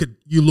you look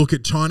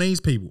at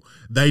Chinese people.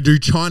 They do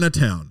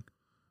Chinatown,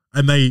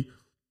 and they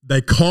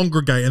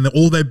congregate, and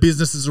all their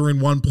businesses are in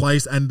one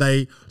place, and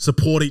they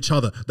support each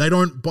other. They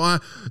don't buy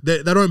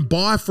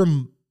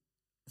from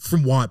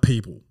white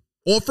people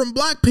or from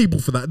black people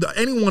for that.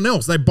 Anyone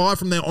else, they buy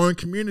from their own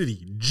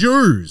community.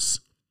 Jews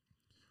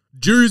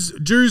do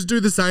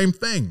the same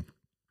thing,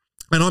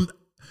 and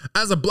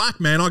as a black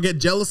man, I get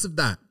jealous of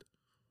that.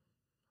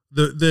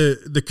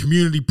 The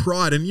community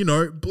pride and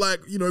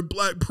black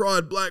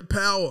pride, black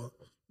power,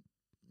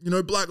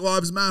 Black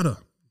Lives Matter.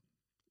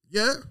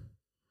 Yeah.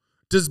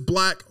 Does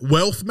black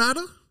wealth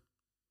matter?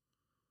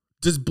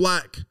 Does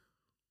black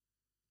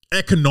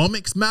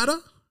economics matter?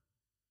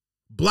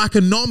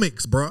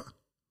 Blackonomics, bruh.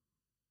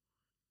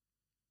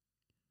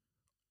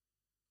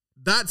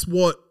 That's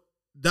what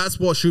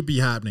should be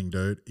happening,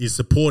 dude, is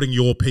supporting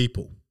your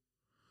people.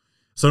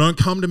 So don't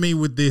come to me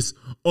with this,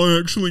 I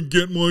actually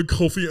get my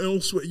coffee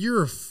elsewhere.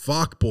 You're a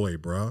fuckboy,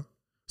 bruh.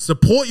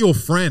 Support your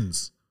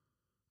friends.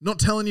 Not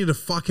telling you to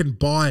fucking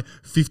buy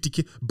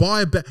 50.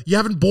 Buy a you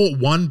haven't bought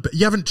one.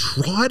 You haven't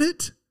tried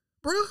it,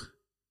 bruh.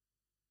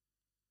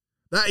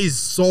 That is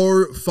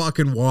so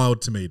fucking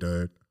wild to me,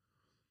 dude.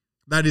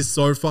 That is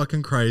so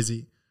fucking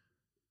crazy.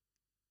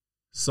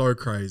 So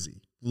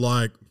crazy.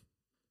 Like,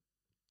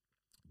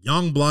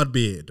 Young Blood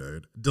beer,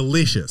 dude.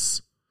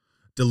 Delicious.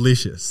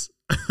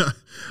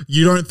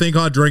 You don't think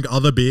I drink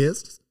other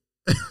beers?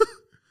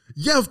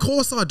 Yeah, of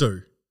course I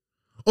do.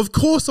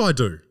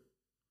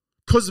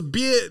 Because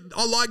beer,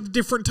 I like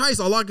different tastes.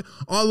 I like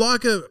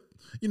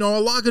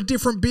a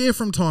different beer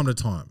from time to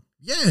time.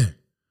 Yeah.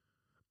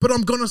 But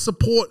I'm going to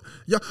support,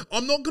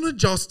 I'm not going to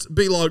just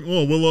be like,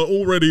 oh, well, I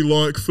already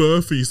like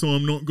Furphy, so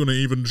I'm not going to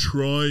even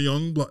try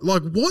Young Blood.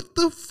 Like, what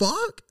the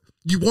fuck?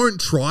 You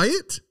won't try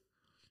it?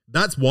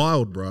 That's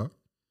wild, bro.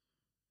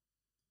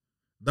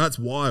 That's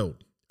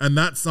wild. And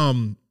that's,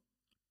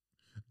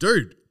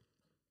 dude,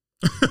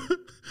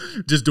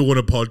 just doing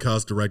a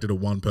podcast directed at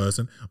one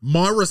person.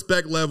 My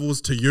respect levels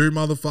to you,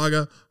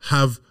 motherfucker,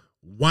 have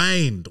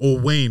waned or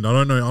weaned. I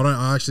don't know.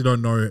 I actually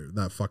don't know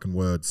that fucking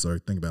word. So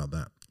think about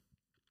that.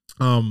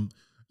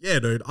 Yeah,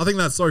 dude, I think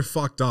that's so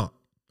fucked up.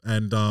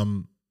 And,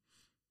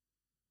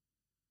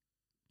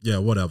 yeah,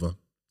 whatever.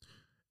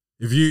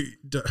 If you,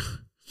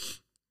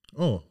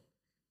 oh,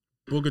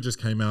 booger just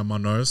came out of my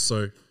nose.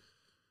 So,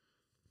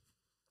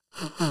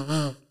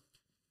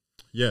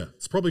 yeah,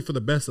 it's probably for the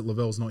best that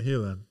Lavelle's not here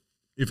then.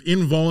 If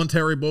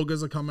involuntary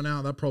boogers are coming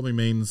out, that probably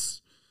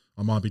means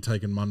I might be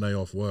taking Monday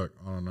off work.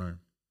 I don't know.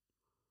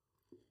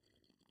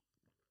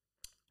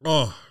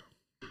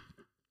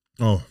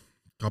 Oh,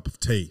 cup of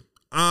tea.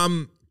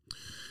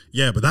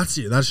 Yeah, but that's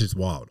just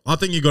wild. I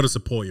think you got to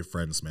support your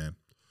friends, man.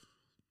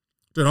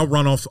 Dude, I'll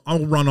run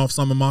off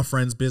some of my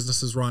friends'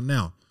 businesses right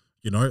now.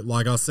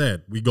 Like I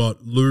said, we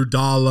got Lou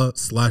Dala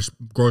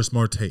 / Gross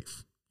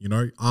Motif,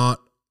 art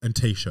and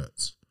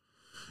t-shirts.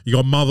 You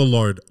got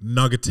Motherload,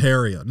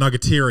 Nuggeteria,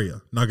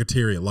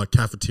 like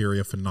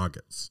cafeteria for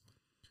nuggets.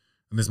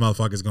 And this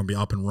motherfucker's going to be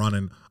up and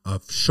running a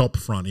shop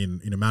front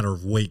in a matter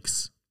of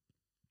weeks.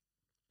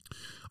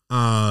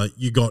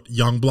 You got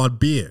Young Blood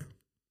beer,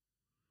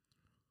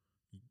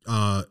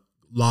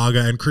 lager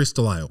and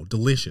crystal ale,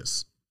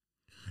 delicious.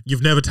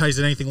 You've never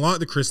tasted anything like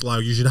the crystal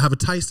ale, you should have a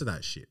taste of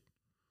that shit.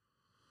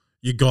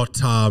 You got,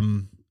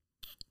 Bung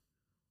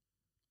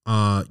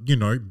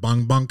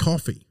Bung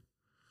coffee.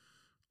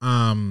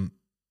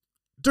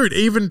 Dude,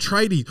 even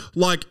tradie,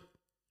 like,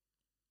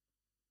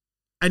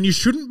 and you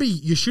shouldn't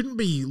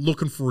be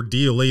looking for a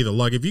deal either.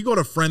 Like, if you got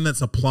a friend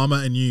that's a plumber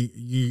and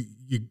you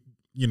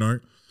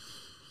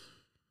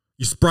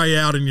spray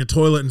out in your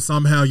toilet and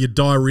somehow your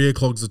diarrhea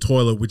clogs the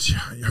toilet, which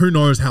who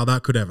knows how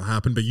that could ever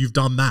happen, but you've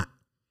done that.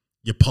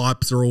 Your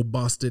pipes are all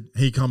busted.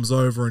 He comes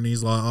over and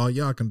he's like, oh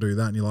yeah, I can do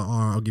that. And you're like, all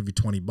right, I'll give you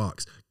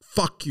 $20.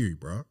 Fuck you,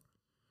 bro.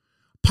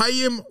 Pay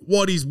him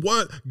what he's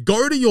worth.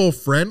 Go to your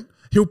friend.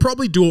 He'll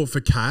probably do it for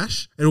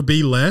cash. It'll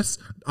be less.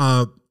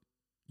 I'm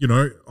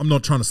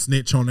not trying to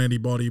snitch on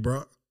anybody,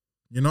 bro.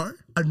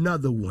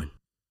 Another one.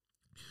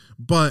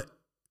 But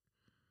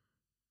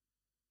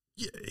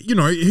he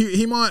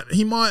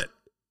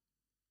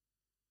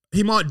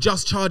might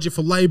just charge you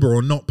for labor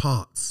or not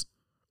parts,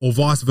 or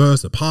vice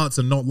versa. Parts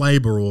and not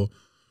labor, or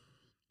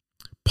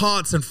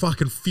parts and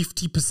fucking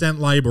 50%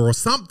 labor or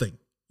something.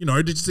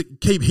 To just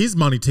keep his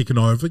money ticking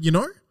over.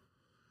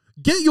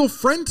 Get your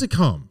friend to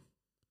come.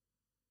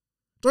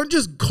 Don't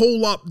just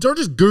call up, don't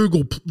just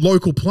Google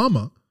local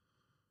plumber.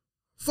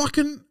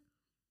 Fucking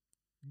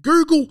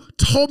Google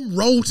Tom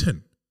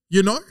Rolton,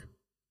 you know?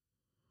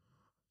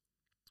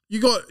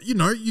 You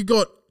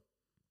got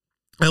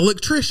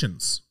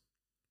electricians.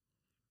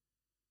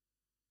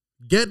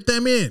 Get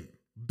them in.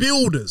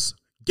 Builders.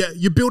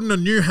 You're building a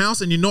new house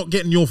and you're not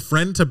getting your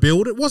friend to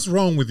build it? What's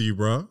wrong with you,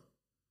 bro?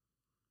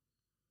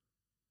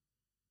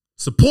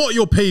 Support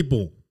your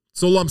people.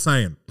 That's all I'm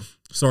saying.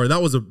 Sorry,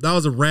 that was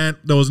a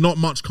rant. There was not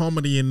much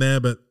comedy in there,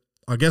 but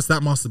I guess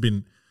that must have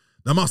been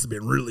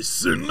really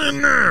sitting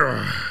in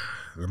there.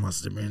 That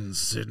must have been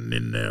sitting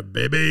in there,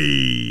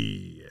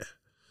 baby.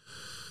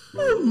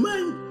 Oh my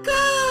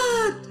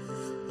God!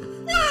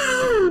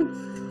 Wow!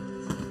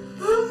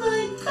 Oh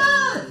my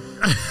God!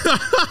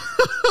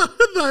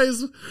 That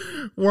is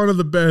one of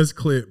the best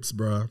clips,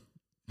 bro.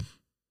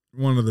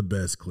 One of the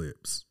best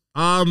clips.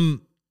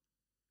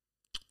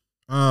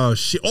 Oh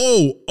shit.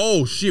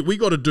 Oh shit. We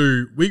gotta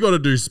do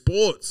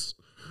sports.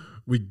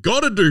 We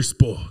gotta do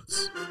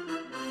sports.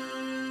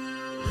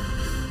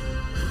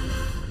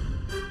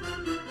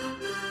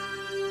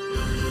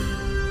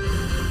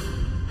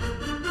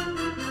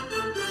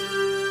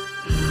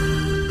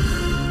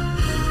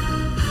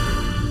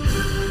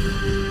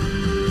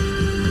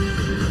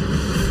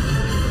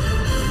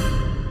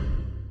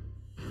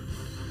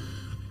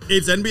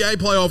 It's NBA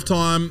playoff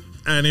time,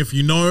 and if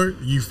you know,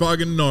 you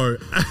fucking know.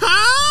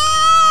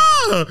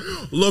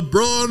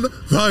 LeBron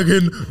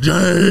fucking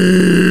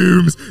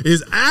James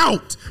is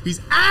out. He's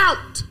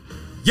out.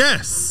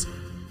 Yes.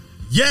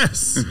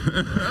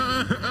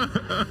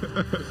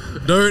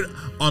 Dude,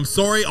 I'm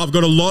sorry. I've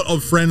got a lot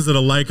of friends that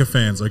are Laker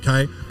fans,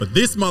 okay? But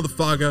this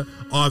motherfucker,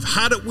 I've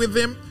had it with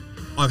him.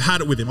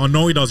 I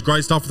know he does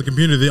great stuff for the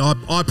community.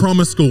 I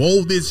promise school,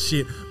 all this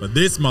shit. But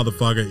this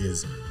motherfucker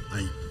is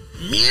a...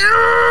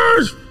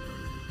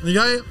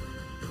 Okay?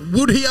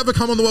 Would he ever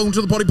come on the Welcome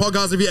to the Potty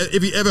podcast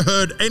if he ever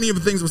heard any of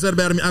the things that were said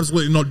about him?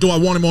 Absolutely not. Do I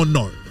want him on?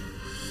 No.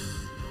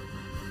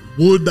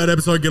 Would that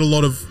episode get a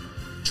lot of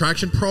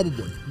traction?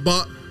 Probably.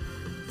 But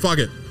fuck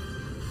it.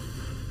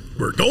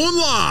 We're going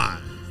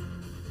live.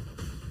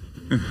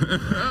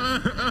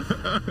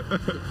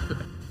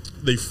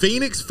 The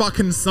Phoenix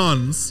fucking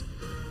Suns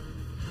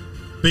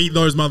beat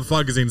those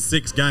motherfuckers in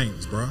 6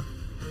 games, bro.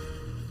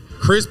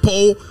 Chris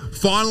Paul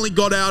finally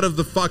got out of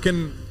the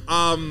fucking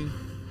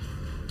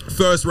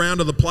first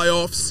round of the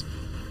playoffs,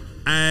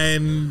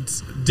 and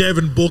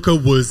Devin Booker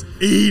was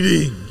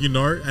eating, you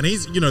know, and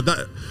he's, you know,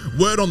 that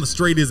word on the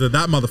street is that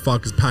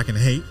motherfucker's packing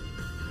heat,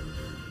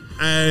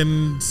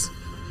 and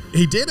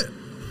he did it.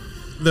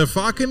 The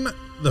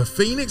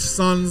Phoenix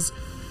Suns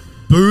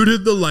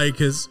booted the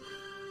Lakers.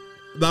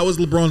 That was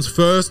LeBron's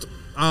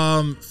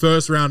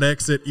first round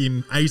exit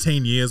in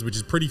 18 years, which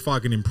is pretty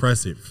fucking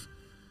impressive.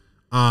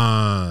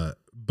 But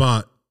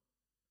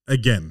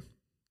again,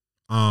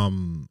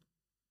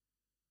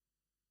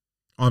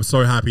 I'm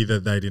so happy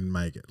that they didn't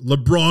make it.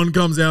 LeBron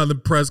comes out in the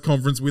press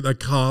conference with a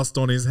cast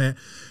on his hand.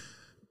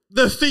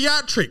 The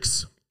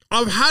theatrics.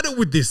 I've had it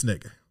with this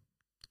nigga.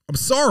 I'm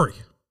sorry.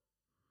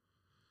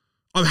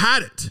 I've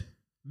had it.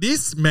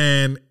 This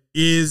man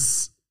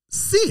is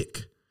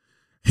sick.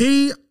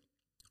 He's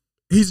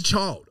a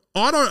child.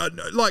 I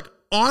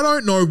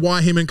don't know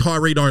why him and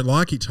Kyrie don't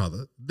like each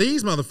other.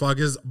 These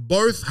motherfuckers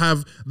both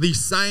have the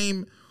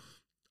same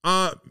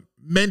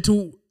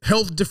mental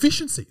health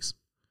deficiencies.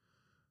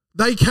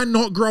 They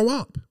cannot grow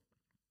up.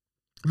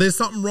 There's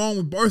something wrong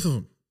with both of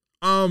them.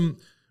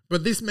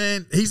 But this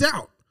man, he's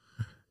out.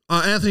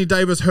 Anthony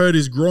Davis hurt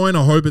his groin.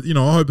 I hope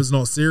it's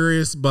not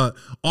serious, but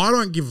I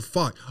don't give a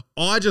fuck.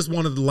 I just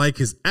wanted the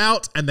Lakers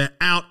out, and they're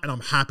out, and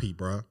I'm happy,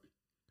 bro.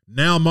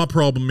 Now my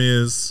problem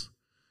is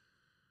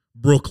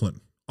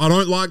Brooklyn. I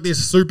don't like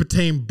this super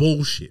team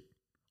bullshit.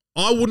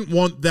 I wouldn't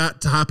want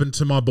that to happen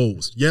to my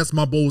Bulls. Yes,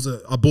 my Bulls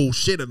are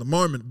bullshit at the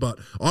moment, but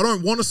I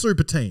don't want a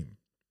super team.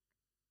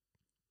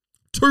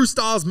 2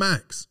 stars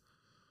max.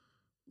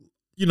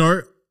 You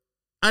know,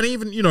 and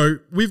even, you know,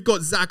 we've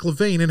got Zach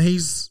LaVine, and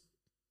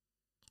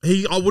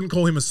I wouldn't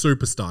call him a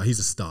superstar. He's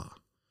a star.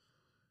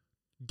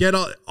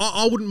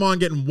 I wouldn't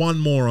mind getting one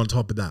more on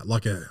top of that.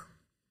 Like I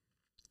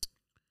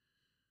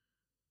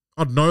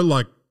don't know,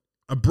 like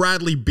a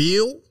Bradley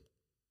Beal.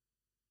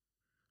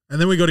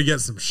 And then we got to get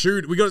some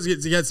we got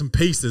to get some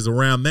pieces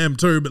around them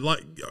too. But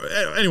like,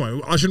 anyway,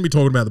 I shouldn't be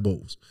talking about the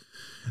Bulls.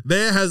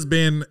 There has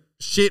been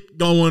shit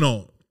going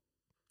on.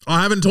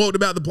 I haven't talked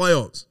about the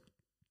playoffs.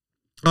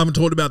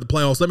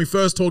 Let me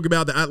first talk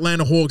about the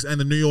Atlanta Hawks and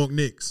the New York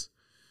Knicks.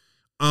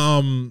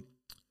 Atlanta,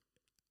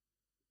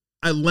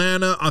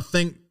 I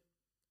think,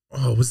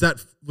 was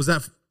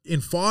that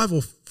in 5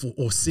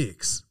 or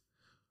 6?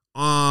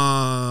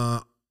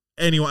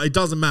 Anyway, it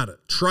doesn't matter.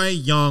 Trae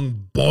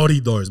Young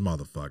bodied those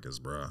motherfuckers,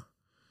 bro.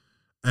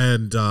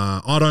 And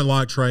I don't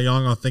like Trae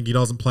Young. I think he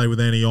doesn't play with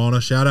any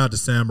honor. Shout out to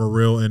Sam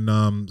Morril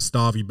and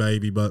Starvey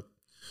Baby, but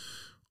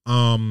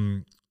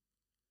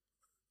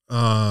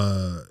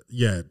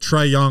yeah,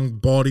 Trae Young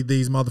bodied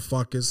these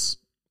motherfuckers.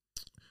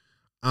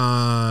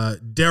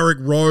 Derrick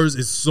Rose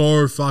is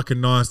so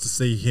fucking nice to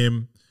see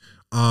him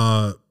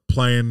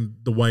playing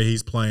the way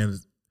he's playing.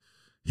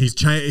 He's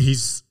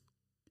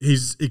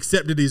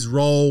accepted his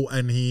role,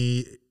 and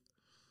he's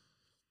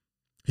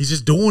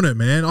just doing it,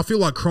 man. I feel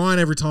like crying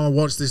every time I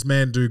watch this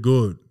man do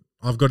good.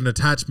 I've got an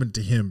attachment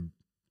to him.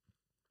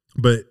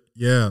 But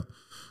yeah,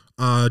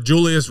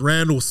 Julius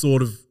Randle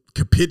sort of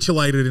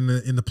capitulated in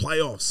the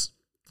playoffs.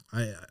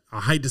 I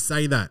hate to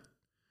say that.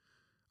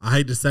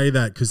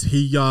 Because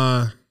he,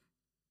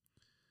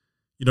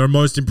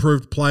 most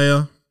improved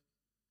player,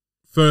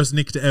 first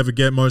Knick to ever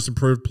get most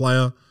improved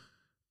player.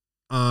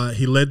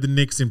 He led the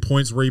Knicks in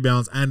points,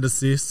 rebounds, and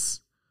assists.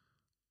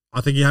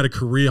 I think he had a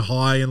career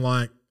high in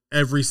like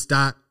every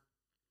stat.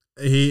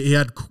 He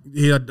had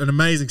an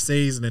amazing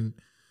season, and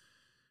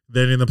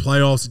then in the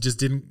playoffs, it just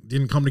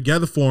didn't come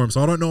together for him.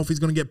 So I don't know if he's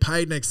going to get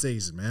paid next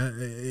season, man.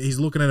 He's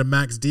looking at a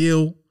max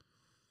deal.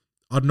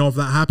 I don't know if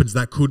that happens.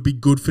 That could be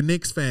good for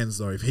Knicks fans,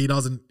 though. If he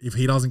doesn't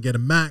get a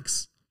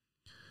max,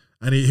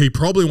 and he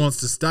probably wants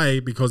to stay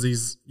because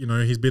he's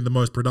been the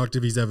most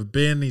productive he's ever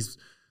been. The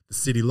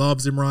city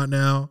loves him right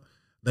now.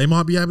 They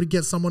might be able to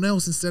get someone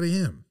else instead of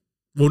him.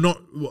 Well,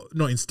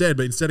 not instead,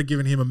 but instead of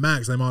giving him a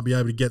max, they might be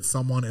able to get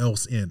someone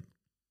else in.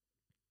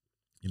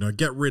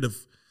 Get rid of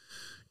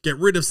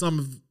some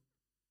of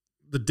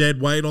the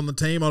dead weight on the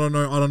team. I don't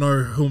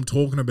know who I'm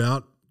talking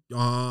about.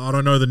 I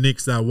don't know the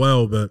Knicks that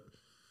well, but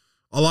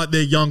I like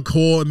their young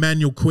core.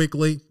 Emmanuel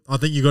Quickley. I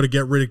think you got to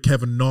get rid of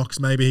Kevin Knox.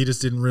 Maybe he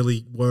just didn't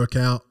really work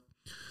out.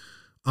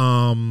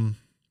 Who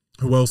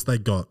else they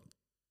got?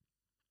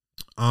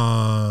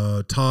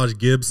 Taj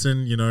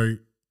Gibson.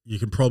 You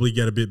can probably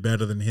get a bit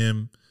better than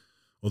him,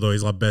 although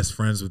he's like best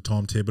friends with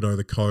Tom Thibodeau,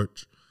 the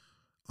coach.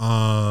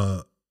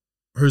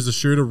 Who's the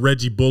shooter?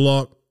 Reggie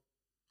Bullock.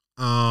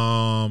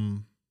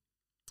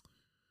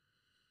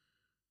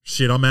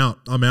 Shit, I'm out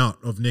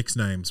of Knicks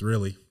names,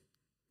 really.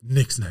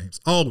 Knicks names.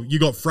 Oh, you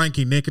got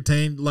Frankie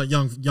Nicotine, like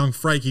young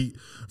Frankie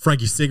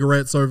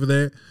Cigarettes over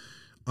there.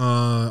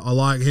 I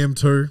like him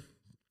too.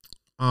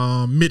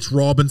 Mitch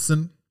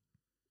Robinson.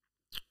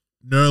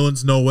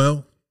 Nerlens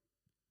Noel.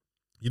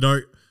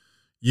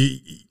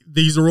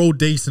 These are all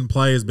decent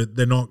players, but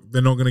they're not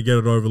going to get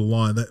it over the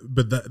line.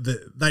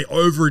 They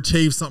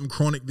overachieved something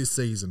chronic this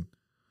season.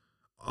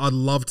 I'd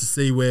love to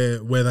see where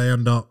they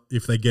end up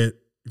if they get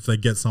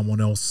someone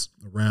else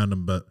around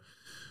them. But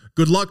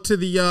good luck to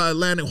the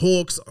Atlantic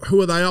Hawks. Who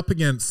are they up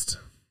against?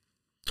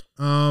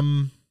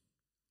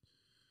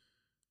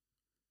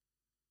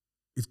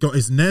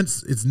 It's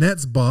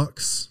Nets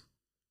Bucks.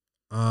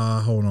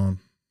 Hold on.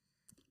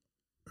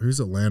 Who's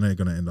Atlanta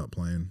going to end up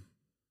playing?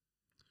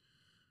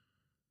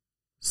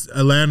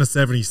 Atlanta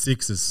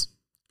 76ers.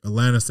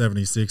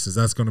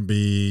 That's going to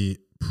be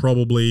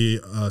probably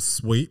a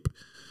sweep.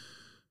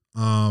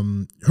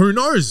 Who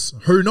knows?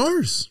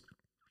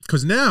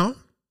 Because now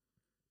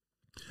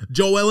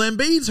Joel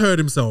Embiid's hurt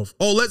himself.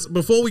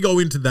 Before we go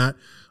into that,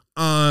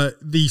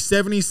 the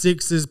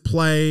 76ers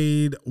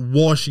played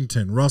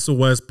Washington. Russell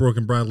Westbrook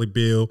and Bradley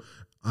Beal,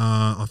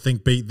 I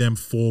think, beat them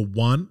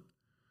 4-1.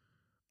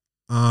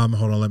 Hold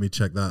on, let me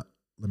check that.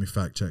 Let me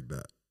fact check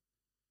that.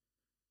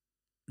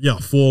 Yeah,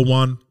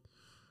 4-1.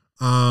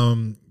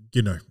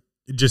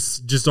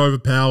 Just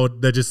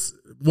overpowered.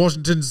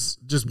 Washington's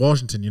just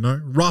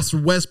Washington,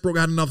 Russell Westbrook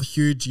had another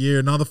huge year,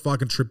 another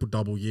fucking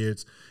triple-double year.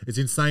 It's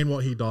insane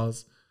what he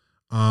does.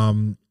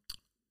 I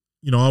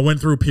went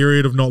through a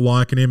period of not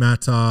liking him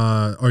at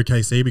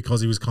OKC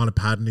because he was kind of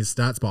padding his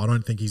stats, but I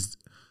don't think he's...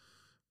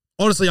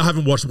 Honestly, I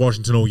haven't watched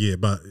Washington all year,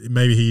 but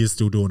maybe he is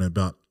still doing it.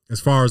 But as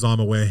far as I'm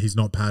aware, he's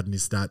not padding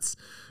his stats,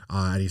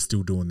 and he's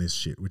still doing this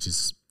shit, which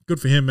is good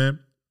for him, man.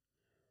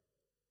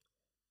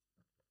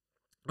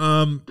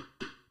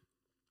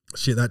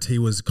 Shit, that tea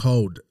was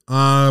cold.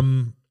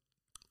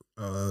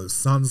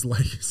 Suns,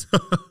 Lakers.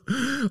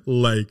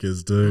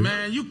 Lakers, dude.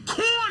 Man, you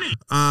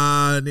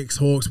corny. Knicks,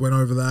 Hawks went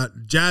over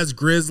that. Jazz,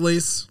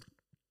 Grizzlies.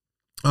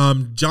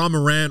 Ja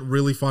Morant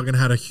really fucking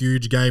had a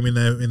huge game in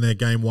their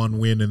game one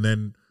win, and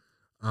then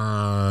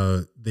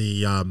the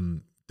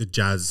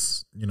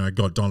Jazz,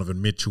 got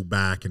Donovan Mitchell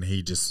back, and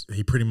he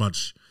pretty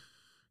much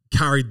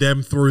carried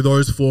them through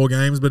those 4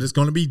 games. But it's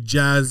going to be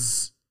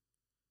Jazz,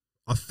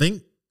 I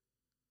think.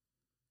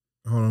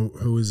 Hold on,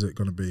 who is it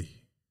going to be?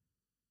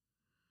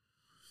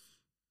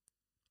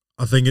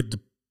 I think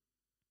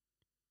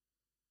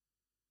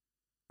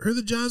who are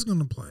the Jazz going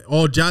to play?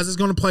 Oh, Jazz is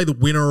going to play the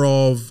winner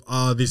of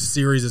this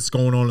series that's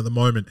going on at the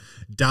moment,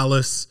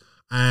 Dallas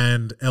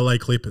and LA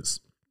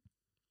Clippers.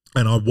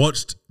 And I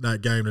watched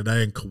that game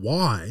today, and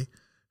Kawhi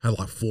had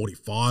like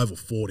 45 or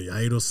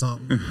 48 or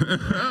something.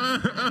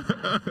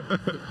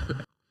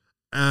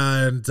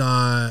 And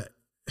that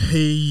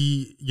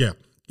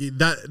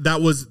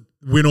was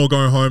win or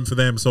go home for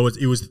them. So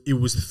it was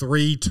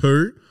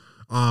 3-2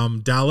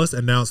 Dallas,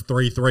 and now it's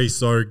 3-3.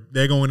 So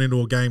they're going into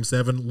a game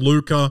 7.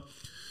 Luka,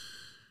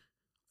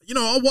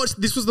 I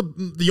watched, this was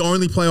the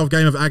only playoff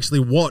game I've actually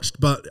watched,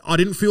 but I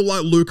didn't feel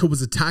like Luka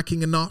was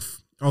attacking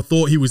enough. I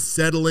thought he was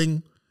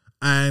settling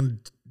and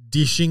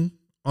dishing.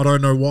 I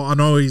don't know why.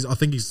 I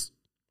think he's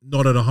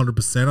not at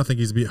 100%. I think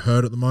he's a bit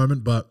hurt at the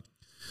moment, but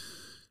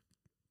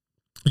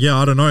Yeah,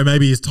 I don't know.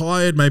 Maybe he's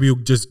tired. Maybe he'll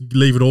just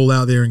leave it all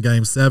out there in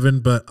Game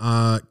 7. But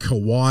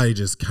Kawhi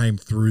just came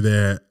through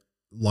there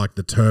like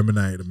the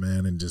Terminator,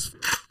 man, and just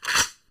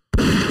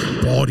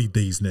bodied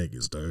these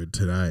niggas, dude,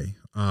 today.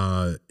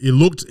 It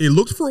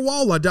looked for a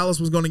while like Dallas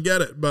was going to get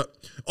it.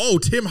 But,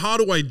 Tim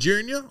Hardaway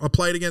Jr., I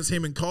played against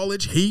him in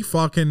college. He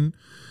fucking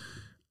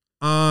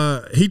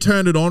he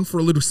turned it on for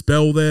a little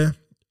spell there.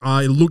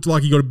 It looked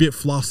like he got a bit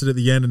flustered at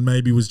the end and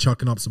maybe was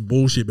chucking up some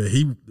bullshit. But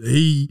he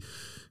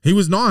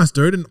was nice,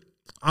 dude. And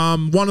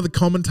one of the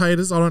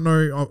commentators, I don't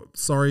know,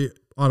 sorry,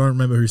 I don't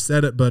remember who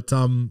said it, but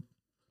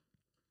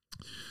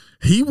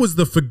he was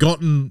the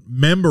forgotten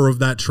member of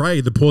that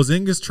trade, the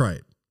Porzingis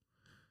trade.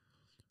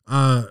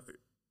 And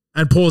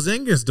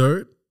Porzingis,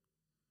 dude,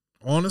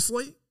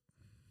 honestly,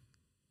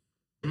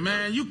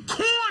 Man, you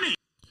corny.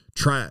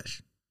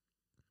 trash,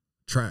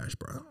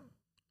 bro.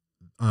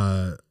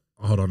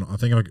 Hold on, I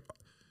think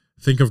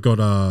I've got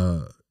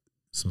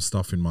some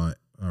stuff in my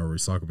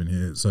recycle bin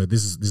here. So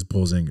this is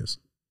Porzingis.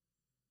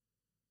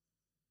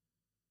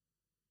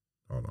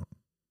 Hold on.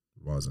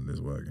 Why isn't this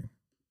working?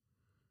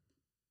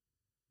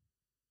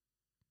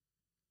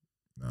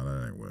 No,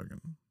 that ain't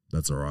working.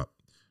 That's all right.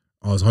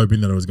 I was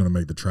hoping that it was going to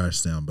make the trash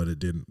sound, but it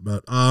didn't.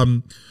 But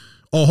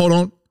hold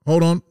on.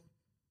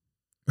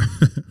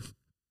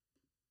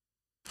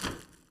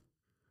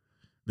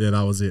 Yeah,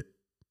 that was it.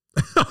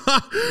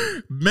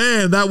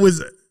 Man.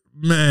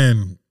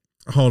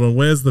 Hold on.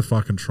 Where's the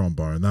fucking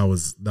trombone?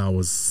 That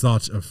was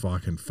such a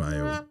fucking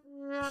fail.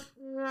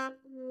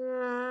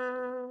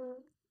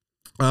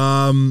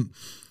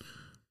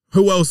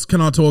 Who else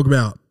can I talk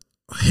about?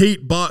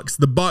 Heat Bucks.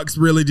 The Bucks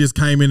really just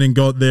came in and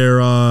got their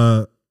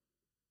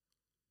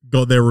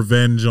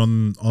revenge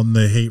on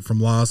the Heat from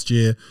last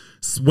year.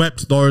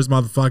 Swept those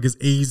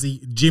motherfuckers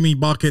easy. Jimmy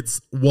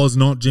Buckets was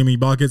not Jimmy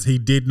Buckets. He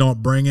did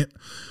not bring it.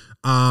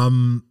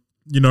 Tyler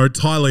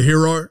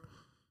Hero.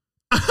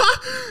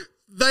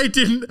 They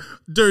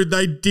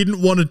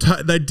didn't want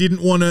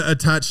to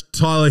attach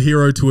Tyler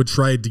Hero to a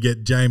trade to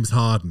get James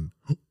Harden.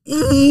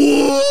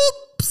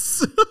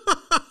 Whoops.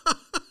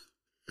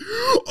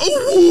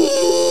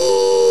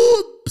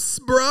 Whoops,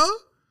 bruh.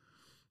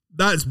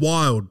 That's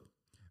wild.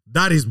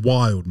 That is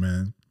wild,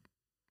 man.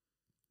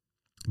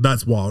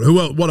 That's wild.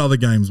 What other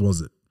games was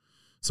it?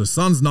 So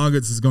Suns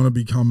Nuggets is going to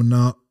be coming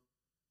up.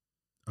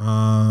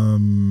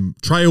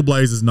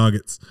 Trailblazers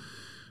Nuggets.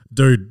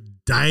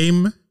 Dude,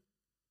 Dame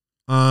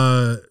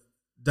Dollar.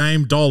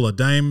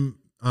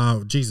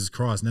 Jesus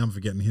Christ, now I'm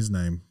forgetting his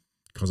name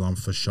because I'm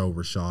for sure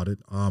retarded.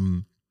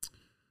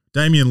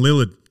 Damian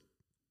Lillard.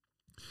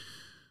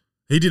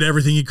 He did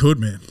everything he could,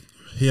 man.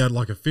 He had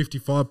like a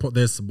 55 point.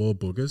 There's some more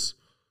boogers.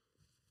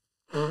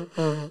 He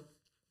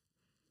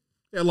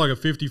had like a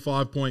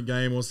 55-point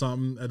game or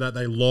something that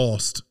they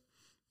lost.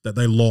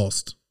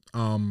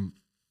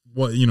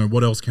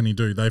 What else can he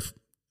do? They've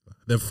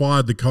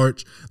fired the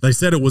coach. They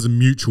said it was a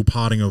mutual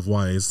parting of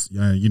ways.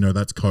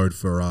 That's code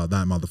for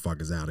that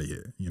motherfucker's out of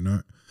here.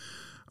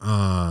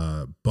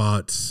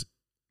 But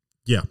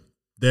yeah,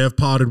 they've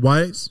parted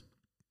ways,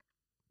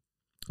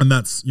 and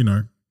that's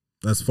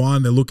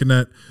fine.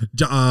 At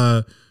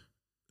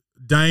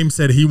Dame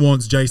said he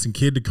wants Jason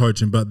Kidd to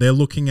coach him, but they're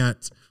looking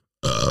at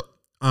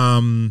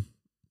who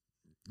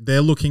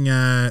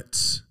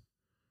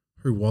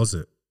was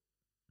it?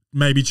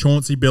 Maybe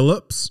Chauncey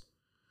Billups,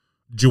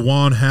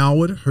 Juwan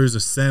Howard, who's a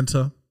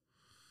center,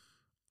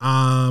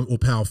 or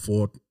power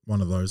forward,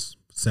 one of those,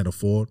 center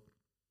forward.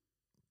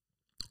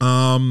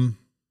 Who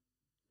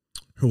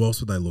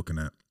else were they looking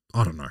at?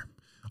 I don't know.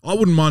 I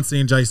wouldn't mind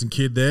seeing Jason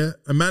Kidd there.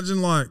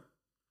 Imagine like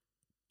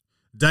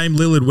Dame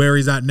Lillard where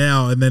he's at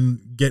now and then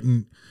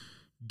getting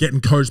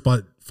coached by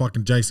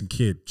fucking Jason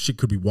Kidd. Shit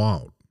could be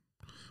wild.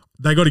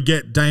 They got to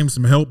get Dame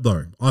some help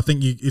though. I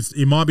think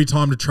it might be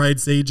time to trade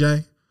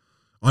CJ.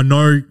 I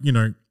know,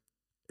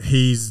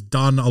 he's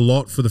done a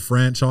lot for the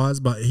franchise,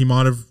 but he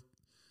might have.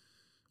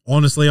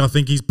 Honestly, I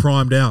think he's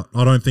primed out.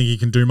 I don't think he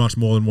can do much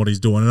more than what he's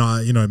doing.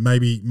 And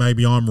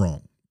maybe I'm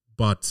wrong,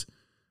 but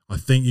I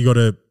think you got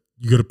to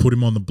put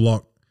him on the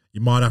block.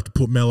 You might have to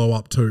put Melo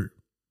up too.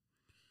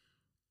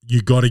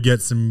 You got to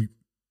get some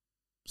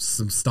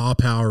star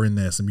power in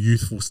there, some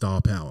youthful star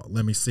power.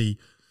 Let me see.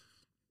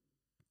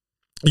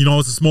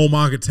 It's a small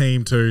market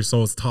team too,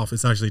 so it's tough.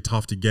 It's actually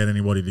tough to get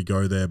anybody to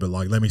go there. But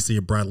let me see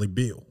a Bradley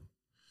Beal.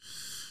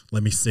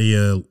 Let me see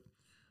a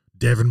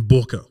Devin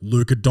Booker,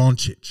 Luka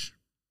Doncic,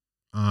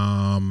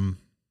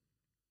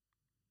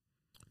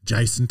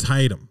 Jason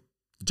Tatum,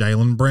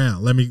 Jaylen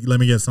Brown. Let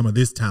me get some of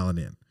this talent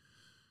in.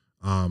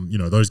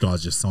 Those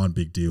guys just signed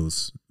big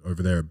deals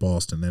over there at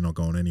Boston. They're not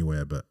going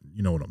anywhere, but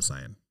you know what I'm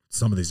saying.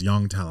 Some of this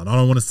young talent. I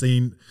don't want to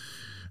see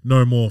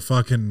no more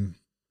fucking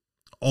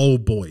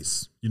old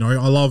boys.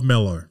 I love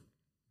Melo,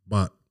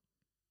 but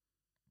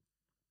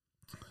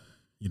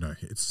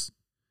he's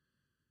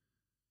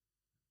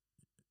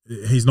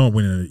not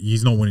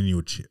winning you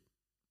a chip.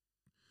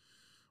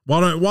 Why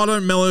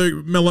don't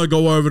Melo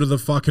go over to the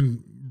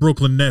fucking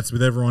Brooklyn Nets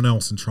with everyone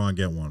else and try and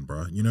get one,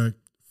 bro?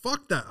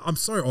 Fuck that. I'm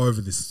so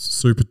over this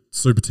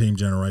super team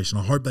generation.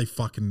 I hope they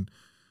fucking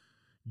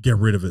get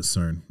rid of it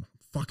soon.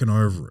 Fucking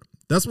over it.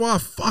 That's why I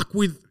fuck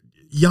with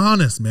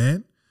Giannis,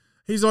 man.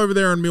 He's over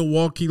there in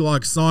Milwaukee,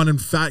 like signing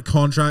fat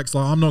contracts.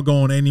 Like, I'm not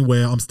going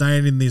anywhere. I'm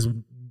staying in this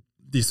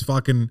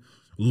fucking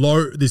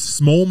this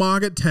small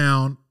market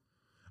town,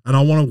 and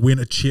I want to win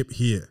a chip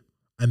here.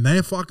 And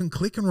they're fucking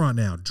clicking right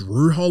now.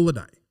 Drew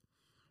Holiday,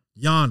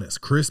 Giannis,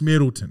 Chris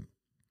Middleton,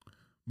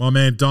 my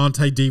man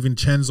Dante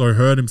DiVincenzo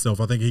hurt himself.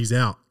 I think he's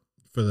out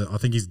I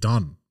think he's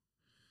done.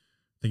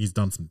 I think he's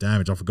done some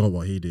damage. I forgot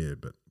what he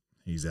did, but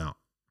he's out.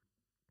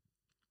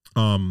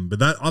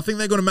 But I think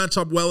they're going to match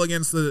up well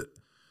against the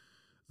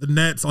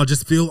Nets. I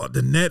just feel like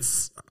the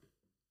Nets,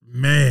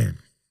 man,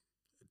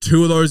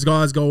 two of those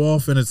guys go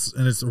off and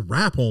it's a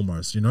wrap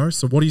almost, you know?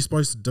 So what are you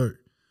supposed to do?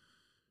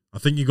 I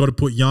think you got to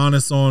put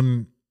Giannis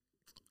on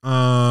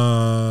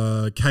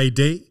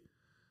KD.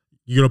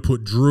 You got to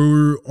put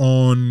Drew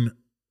on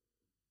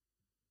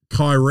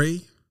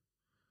Kyrie,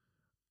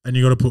 and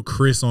you got to put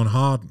Chris on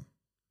Harden.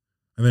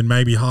 And then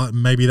maybe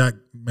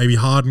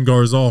Harden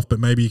goes off, but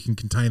maybe you can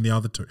contain the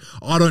other two.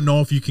 I don't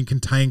know if you can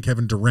contain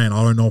Kevin Durant.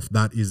 I don't know if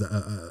that is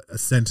a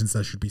sentence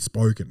that should be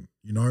spoken,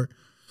 you know?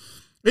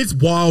 It's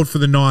wild for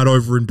the night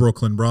over in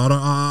Brooklyn, bro.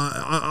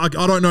 I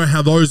don't know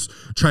how those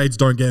trades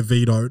don't get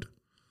vetoed.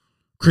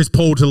 Chris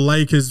Paul to the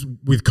Lakers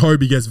with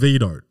Kobe gets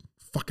vetoed.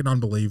 Fucking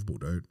unbelievable,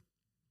 dude.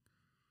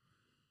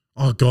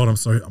 Oh God, I'm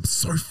so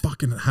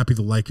fucking happy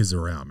the Lakers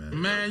are out,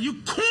 man. Man,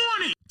 you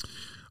corny.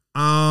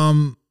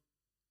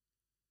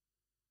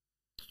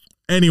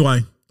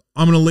 Anyway,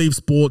 I'm gonna leave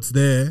sports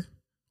there.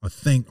 I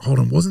think. Hold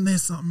on, wasn't there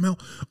something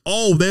else?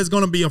 Oh, there's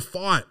gonna be a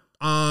fight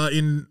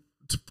in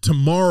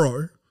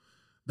tomorrow.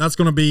 That's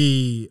gonna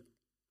be.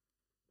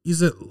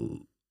 Is it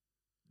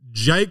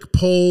Jake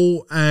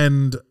Paul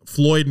and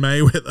Floyd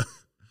Mayweather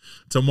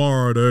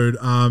tomorrow, dude?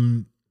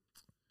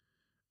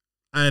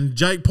 And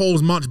Jake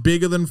Paul's much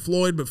bigger than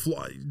Floyd, but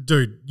Floyd,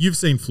 dude, you've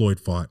seen Floyd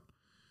fight.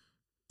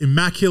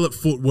 Immaculate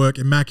footwork,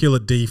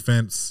 immaculate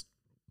defense.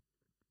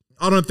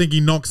 I don't think he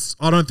knocks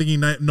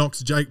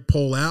Jake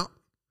Paul out.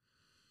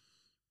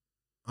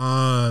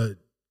 I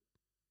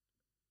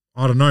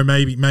don't know.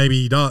 Maybe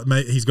he does.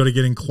 Maybe he's got to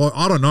get in close.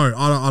 I don't know.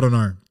 I don't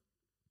know.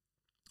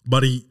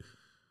 But he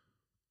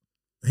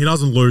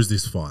doesn't lose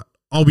this fight.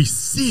 I'll be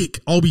sick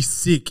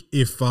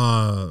if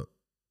Floyd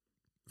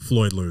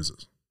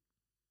loses.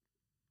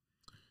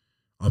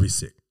 I'll be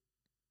sick.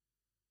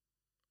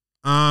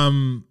 Yeah,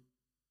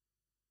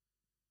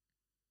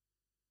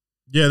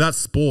 that's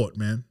sport,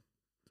 man.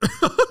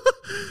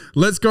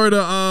 Let's go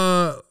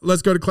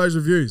to Clay's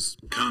reviews.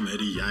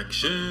 Comedy,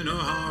 action, or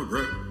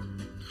horror?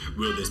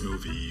 Will this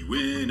movie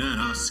win an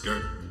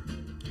Oscar?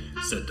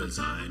 Set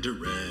design,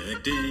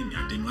 directing,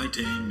 acting,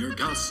 lighting, or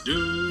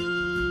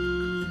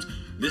costumes?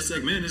 This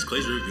segment is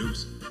Clay's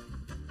reviews.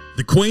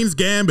 The Queen's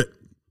Gambit.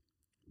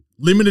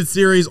 Limited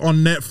series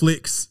on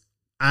Netflix.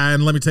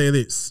 And let me tell you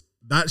this.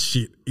 That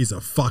shit is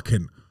a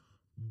fucking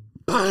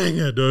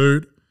banger,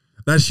 dude.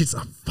 That shit's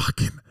a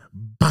fucking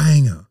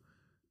banger.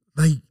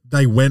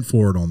 They went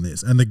for it on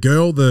this. And the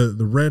girl, the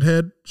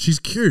redhead, she's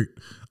cute.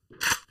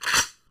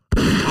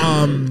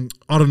 I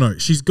don't know.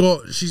 She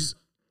got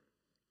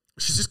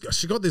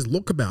this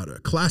look about her.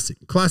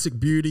 Classic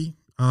beauty.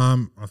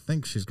 I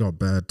think she's got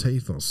bad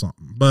teeth or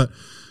something. But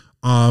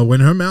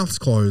when her mouth's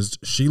closed,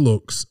 she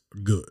looks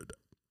good.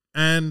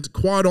 And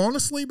quite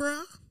honestly,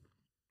 bruh,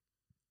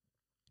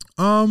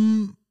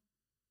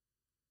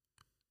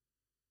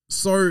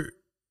 so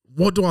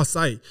what do I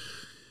say?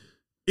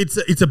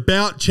 It's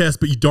about chess,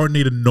 but you don't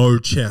need to know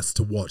chess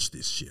to watch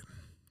this shit.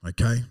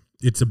 Okay?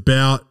 It's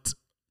about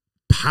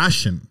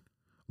passion,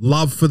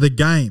 love for the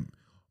game,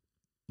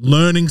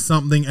 learning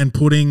something and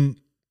putting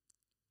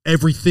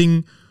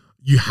everything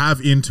you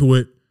have into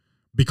it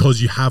because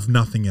you have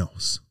nothing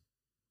else.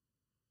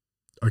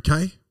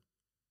 Okay?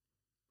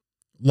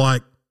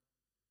 Like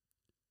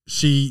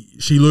she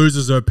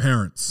loses her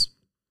parents.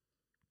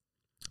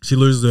 She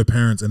loses her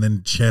parents, and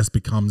then chess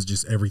becomes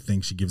just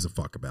everything she gives a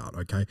fuck about,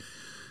 okay?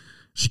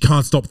 She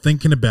can't stop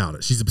thinking about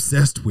it. She's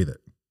obsessed with it.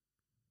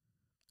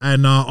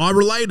 And I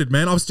related,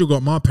 man. I've still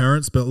got my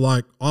parents, but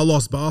like I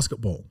lost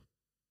basketball,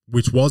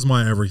 which was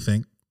my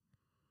everything.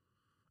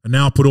 And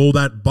now I put all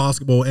that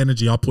basketball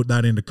energy, I put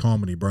that into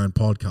comedy, bro, and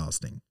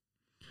podcasting.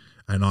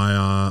 And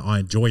I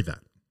enjoy that.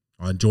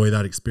 I enjoy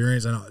that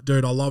experience. And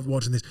dude, I love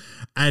watching this.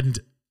 And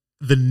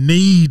the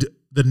need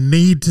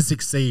to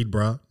succeed,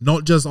 bro.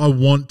 Not just I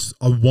want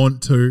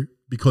to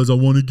because I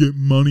want to get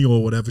money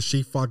or whatever.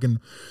 She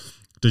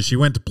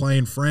went to play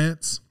in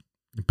France,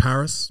 in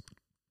Paris.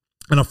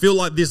 And I feel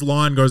like this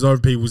line goes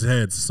over people's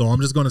heads. So I'm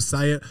just going to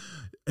say it.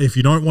 If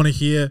you don't want to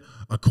hear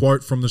a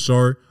quote from the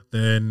show,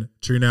 then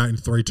tune out in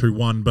 3, 2,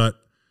 1. But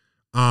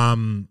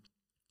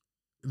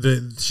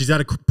she's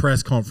at a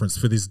press conference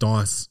for this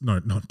not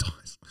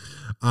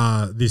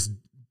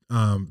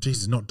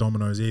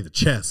Domino's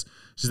chess.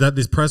 She's at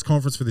this press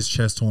conference for this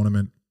chess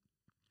tournament,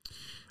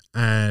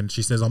 and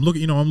she says, I'm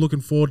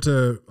looking forward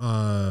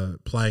to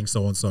playing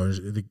so-and-so.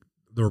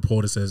 The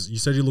reporter says, you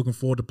said you're looking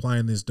forward to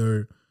playing this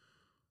dude.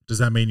 Does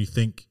that mean you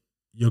think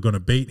you're going to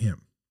beat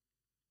him?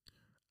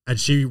 And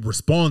she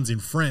responds in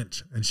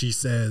French and she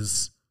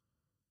says,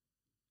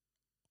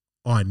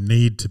 I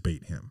need to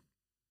beat him.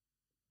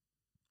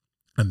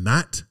 And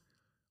that,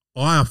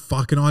 I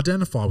fucking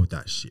identify with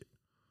that shit.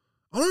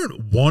 I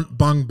don't want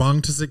Bung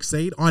Bung to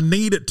succeed. I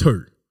need it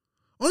to.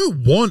 I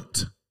don't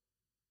want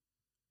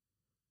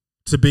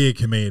to be a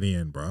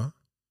comedian, bro.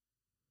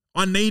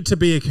 I need to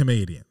be a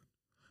comedian.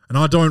 And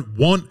I don't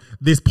want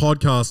this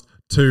podcast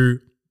to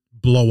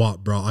blow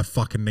up, bro. I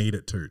fucking need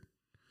it to.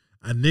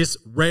 And this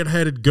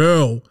redheaded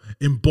girl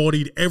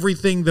embodied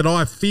everything that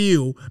I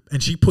feel,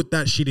 and she put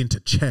that shit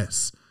into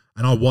chess.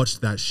 And I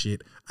watched that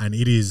shit, and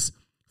it is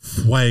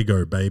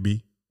fuego,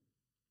 baby.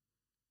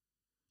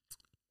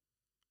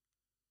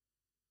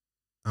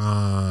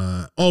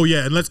 Oh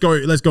yeah, and let's go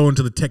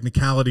into the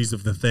technicalities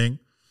of the thing.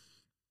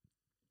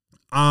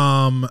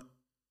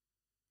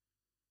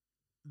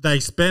 They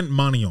spent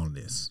money on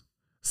this.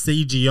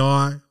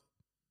 CGI,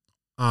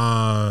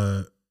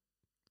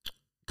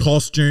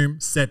 costume,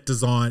 set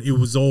design, it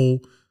was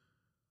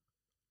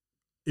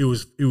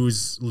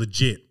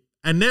legit.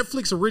 And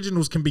Netflix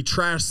originals can be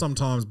trash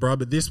sometimes, bro,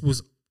 but this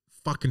was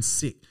fucking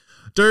sick.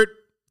 Dude,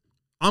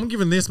 I'm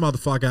giving this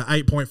motherfucker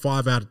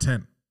 8.5 out of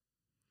 10.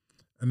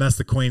 And that's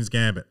the Queen's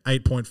Gambit,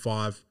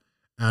 8.5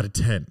 out of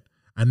 10.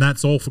 And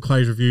that's all for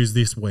Clay's Reviews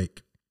this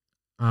week.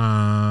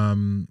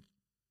 Yeah,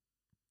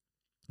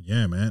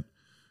 man.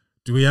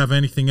 Do we have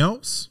anything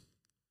else?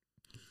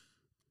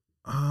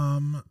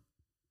 I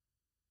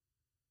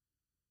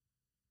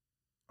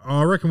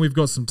reckon we've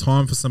got some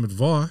time for some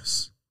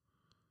advice.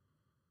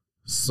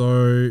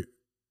 So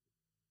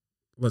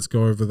let's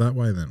go over that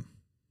way then.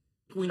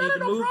 We need to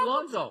move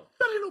Lonzo.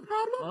 That ain't no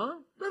problem. Huh?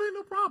 That ain't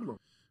no problem.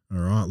 All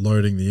right,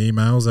 loading the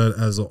emails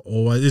as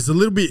always. It's a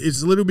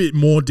little bit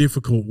more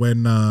difficult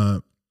when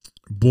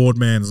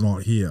Boardman's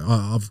not here.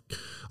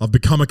 I've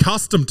become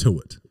accustomed to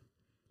it,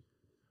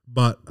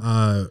 but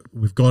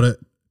we've got it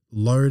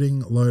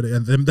loading,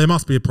 and there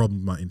must be a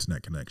problem with my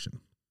internet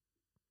connection.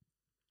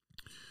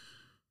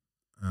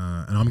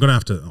 And I'm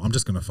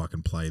just gonna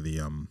fucking play the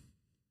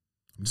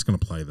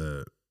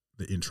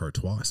the intro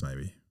twice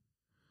maybe.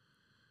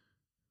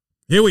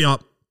 Here we are.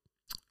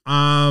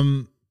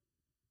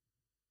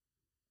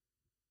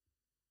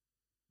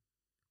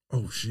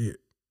 Oh shit.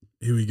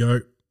 Here we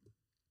go.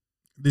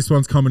 This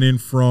one's coming in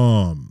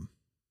from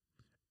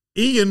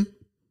Ian.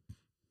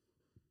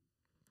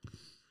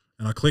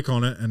 And I click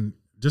on it and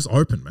just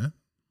open, man.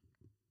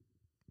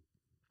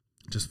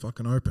 Just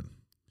fucking open.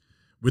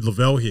 With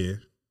Lavelle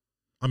here.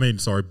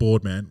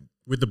 Boardman.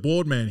 With the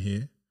Boardman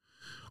here,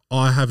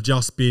 I have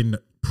just been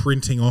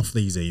printing off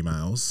these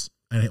emails,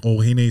 and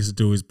all he needs to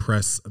do is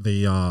press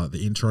the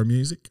intro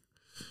music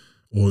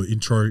or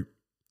intro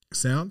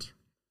sound.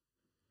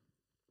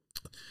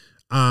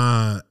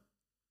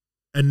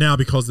 And now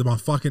because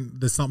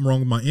there's something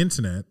wrong with my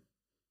internet,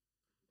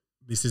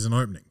 this isn't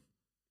opening.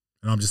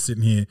 And I'm just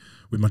sitting here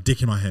with my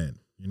dick in my hand,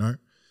 you know?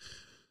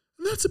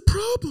 And that's a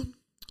problem.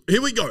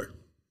 Here we go.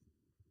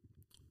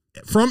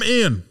 From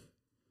Ian.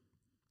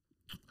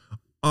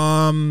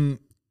 I'm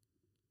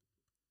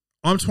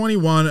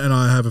 21 and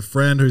I have a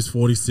friend who's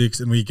 46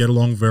 and we get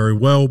along very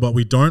well, but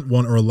we don't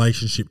want a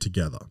relationship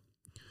together.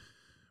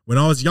 When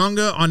I was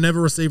younger, I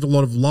never received a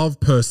lot of love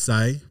per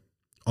se.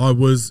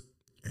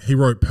 He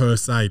wrote per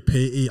se,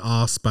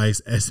 PER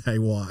space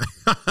SAY.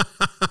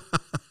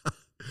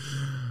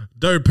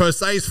 Dude, per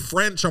se is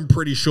French, I'm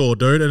pretty sure,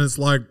 dude. And it's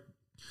like,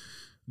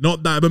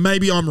 not that, but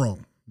maybe I'm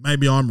wrong.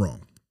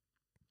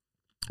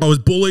 I was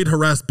bullied,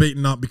 harassed,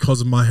 beaten up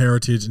because of my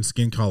heritage and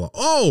skin color.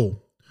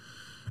 Oh,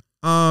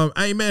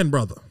 amen,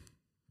 brother.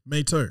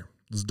 Me too.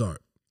 It's dope.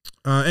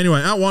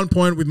 Anyway, at one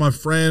point with my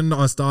friend,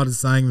 I started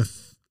saying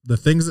the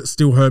things that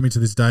still hurt me to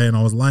this day, and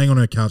I was laying on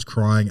her couch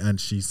crying,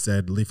 and she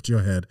said, lift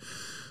your head.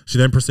 She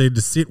then proceeded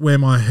to sit where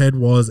my head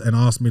was and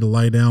asked me to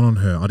lay down on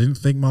her. I didn't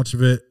think much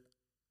of it,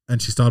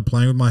 and she started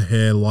playing with my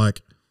hair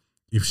like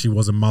if she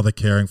was a mother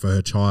caring for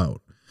her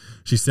child.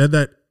 She said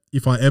that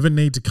if I ever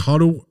need to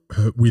cuddle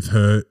with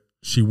her,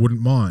 she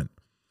wouldn't mind.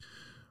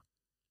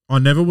 I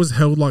never was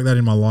held like that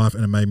in my life,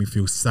 and it made me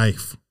feel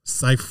safe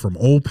from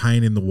all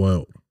pain in the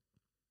world.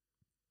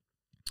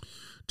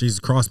 Jesus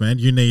Christ, man,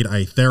 you need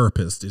a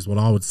therapist is what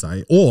I would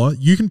say. Or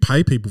you can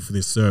pay people for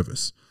this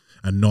service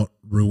and not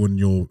ruin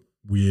your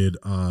weird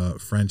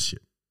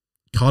friendship.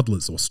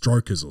 Cuddlers or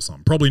strokers or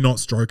something. Probably not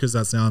strokers.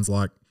 That sounds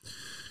like,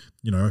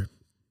 you know,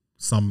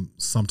 some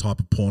type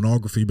of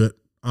pornography. But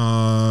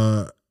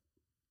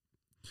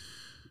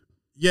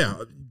yeah,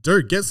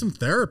 dude, get some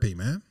therapy,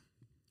 man.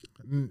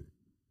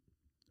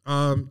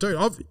 Dude,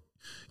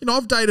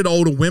 I've dated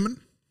older women,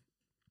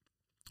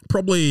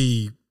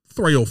 probably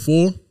 3 or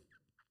 4.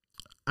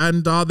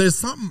 And there's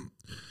something,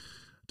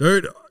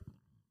 dude,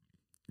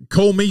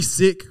 call me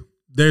sick.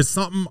 There's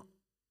something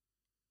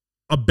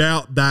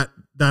about that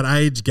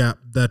age gap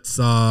that's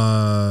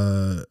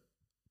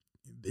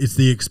it's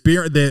the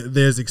experience.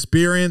 There's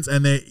experience,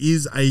 and there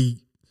is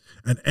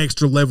an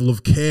extra level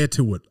of care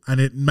to it.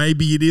 And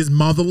maybe it is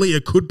motherly.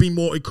 It could be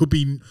more. It could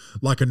be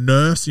like a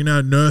nurse. You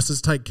know,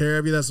 nurses take care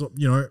of you. That's what,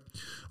 you know.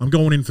 I'm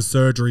going in for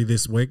surgery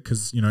this week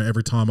because, you know,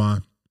 every time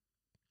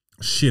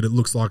it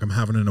looks like I'm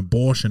having an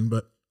abortion.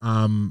 But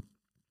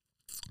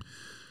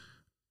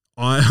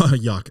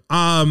yuck.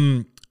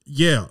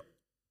 Yeah.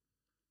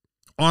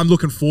 I'm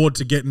looking forward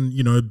to getting,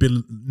 you know, a bit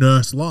of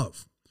nurse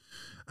love.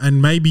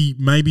 And maybe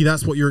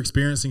that's what you're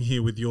experiencing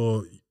here with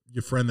your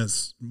friend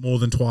that's more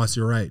than twice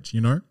your age,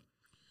 you know?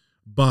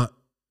 But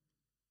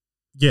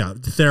yeah,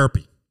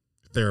 therapy,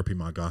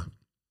 my guy.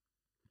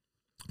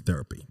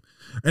 Therapy.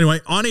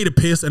 Anyway, I need a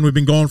piss and we've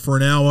been gone for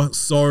an hour.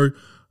 So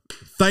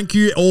thank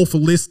you all for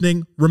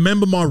listening.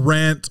 Remember my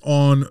rant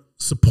on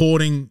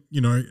supporting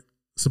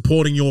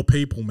your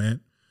people,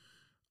 man.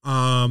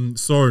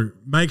 So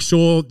make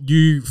sure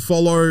you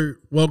follow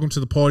Welcome to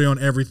the Party on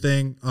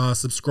everything.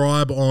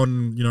 Subscribe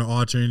on, you know,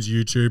 iTunes,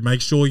 YouTube.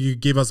 Make sure you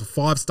give us a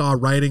 5-star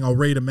rating. I'll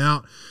read them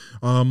out.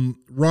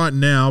 Right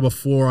now,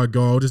 before I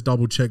go, I'll just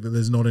double check that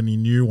there's not any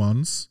new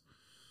ones.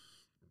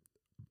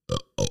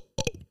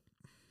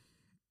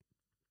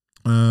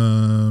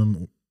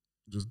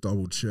 Just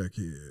double check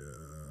here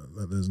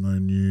that there's no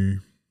new.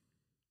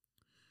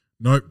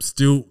 Nope.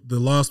 Still, the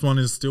last one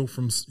is still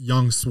from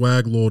Young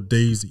Swag Lord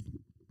Deezy.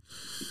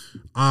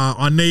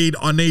 I need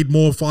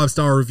more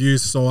 5-star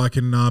reviews so I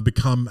can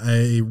become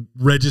a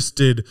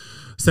registered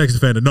sex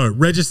offender. No,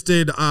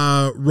 registered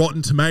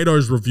Rotten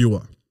Tomatoes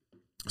reviewer.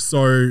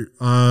 So,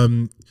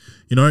 you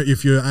know,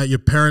 if you're at your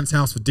parents'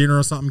 house for dinner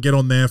or something, get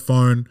on their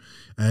phone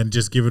and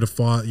just give it a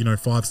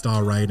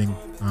 5-star rating.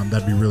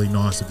 That'd be really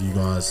nice of you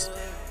guys.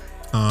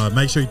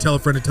 Make sure you tell a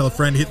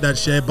friend, hit that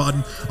share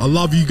button. I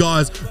love you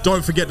guys.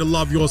 Don't forget to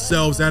love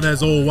yourselves. And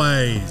as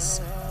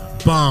always,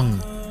 bang,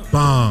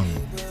 bang.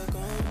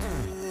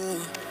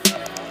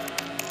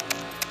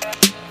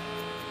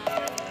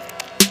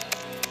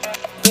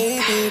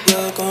 Baby,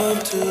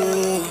 welcome to.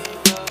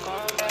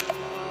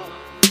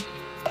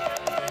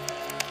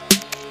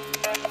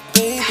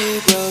 Baby,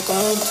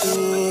 welcome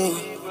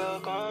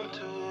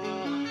to.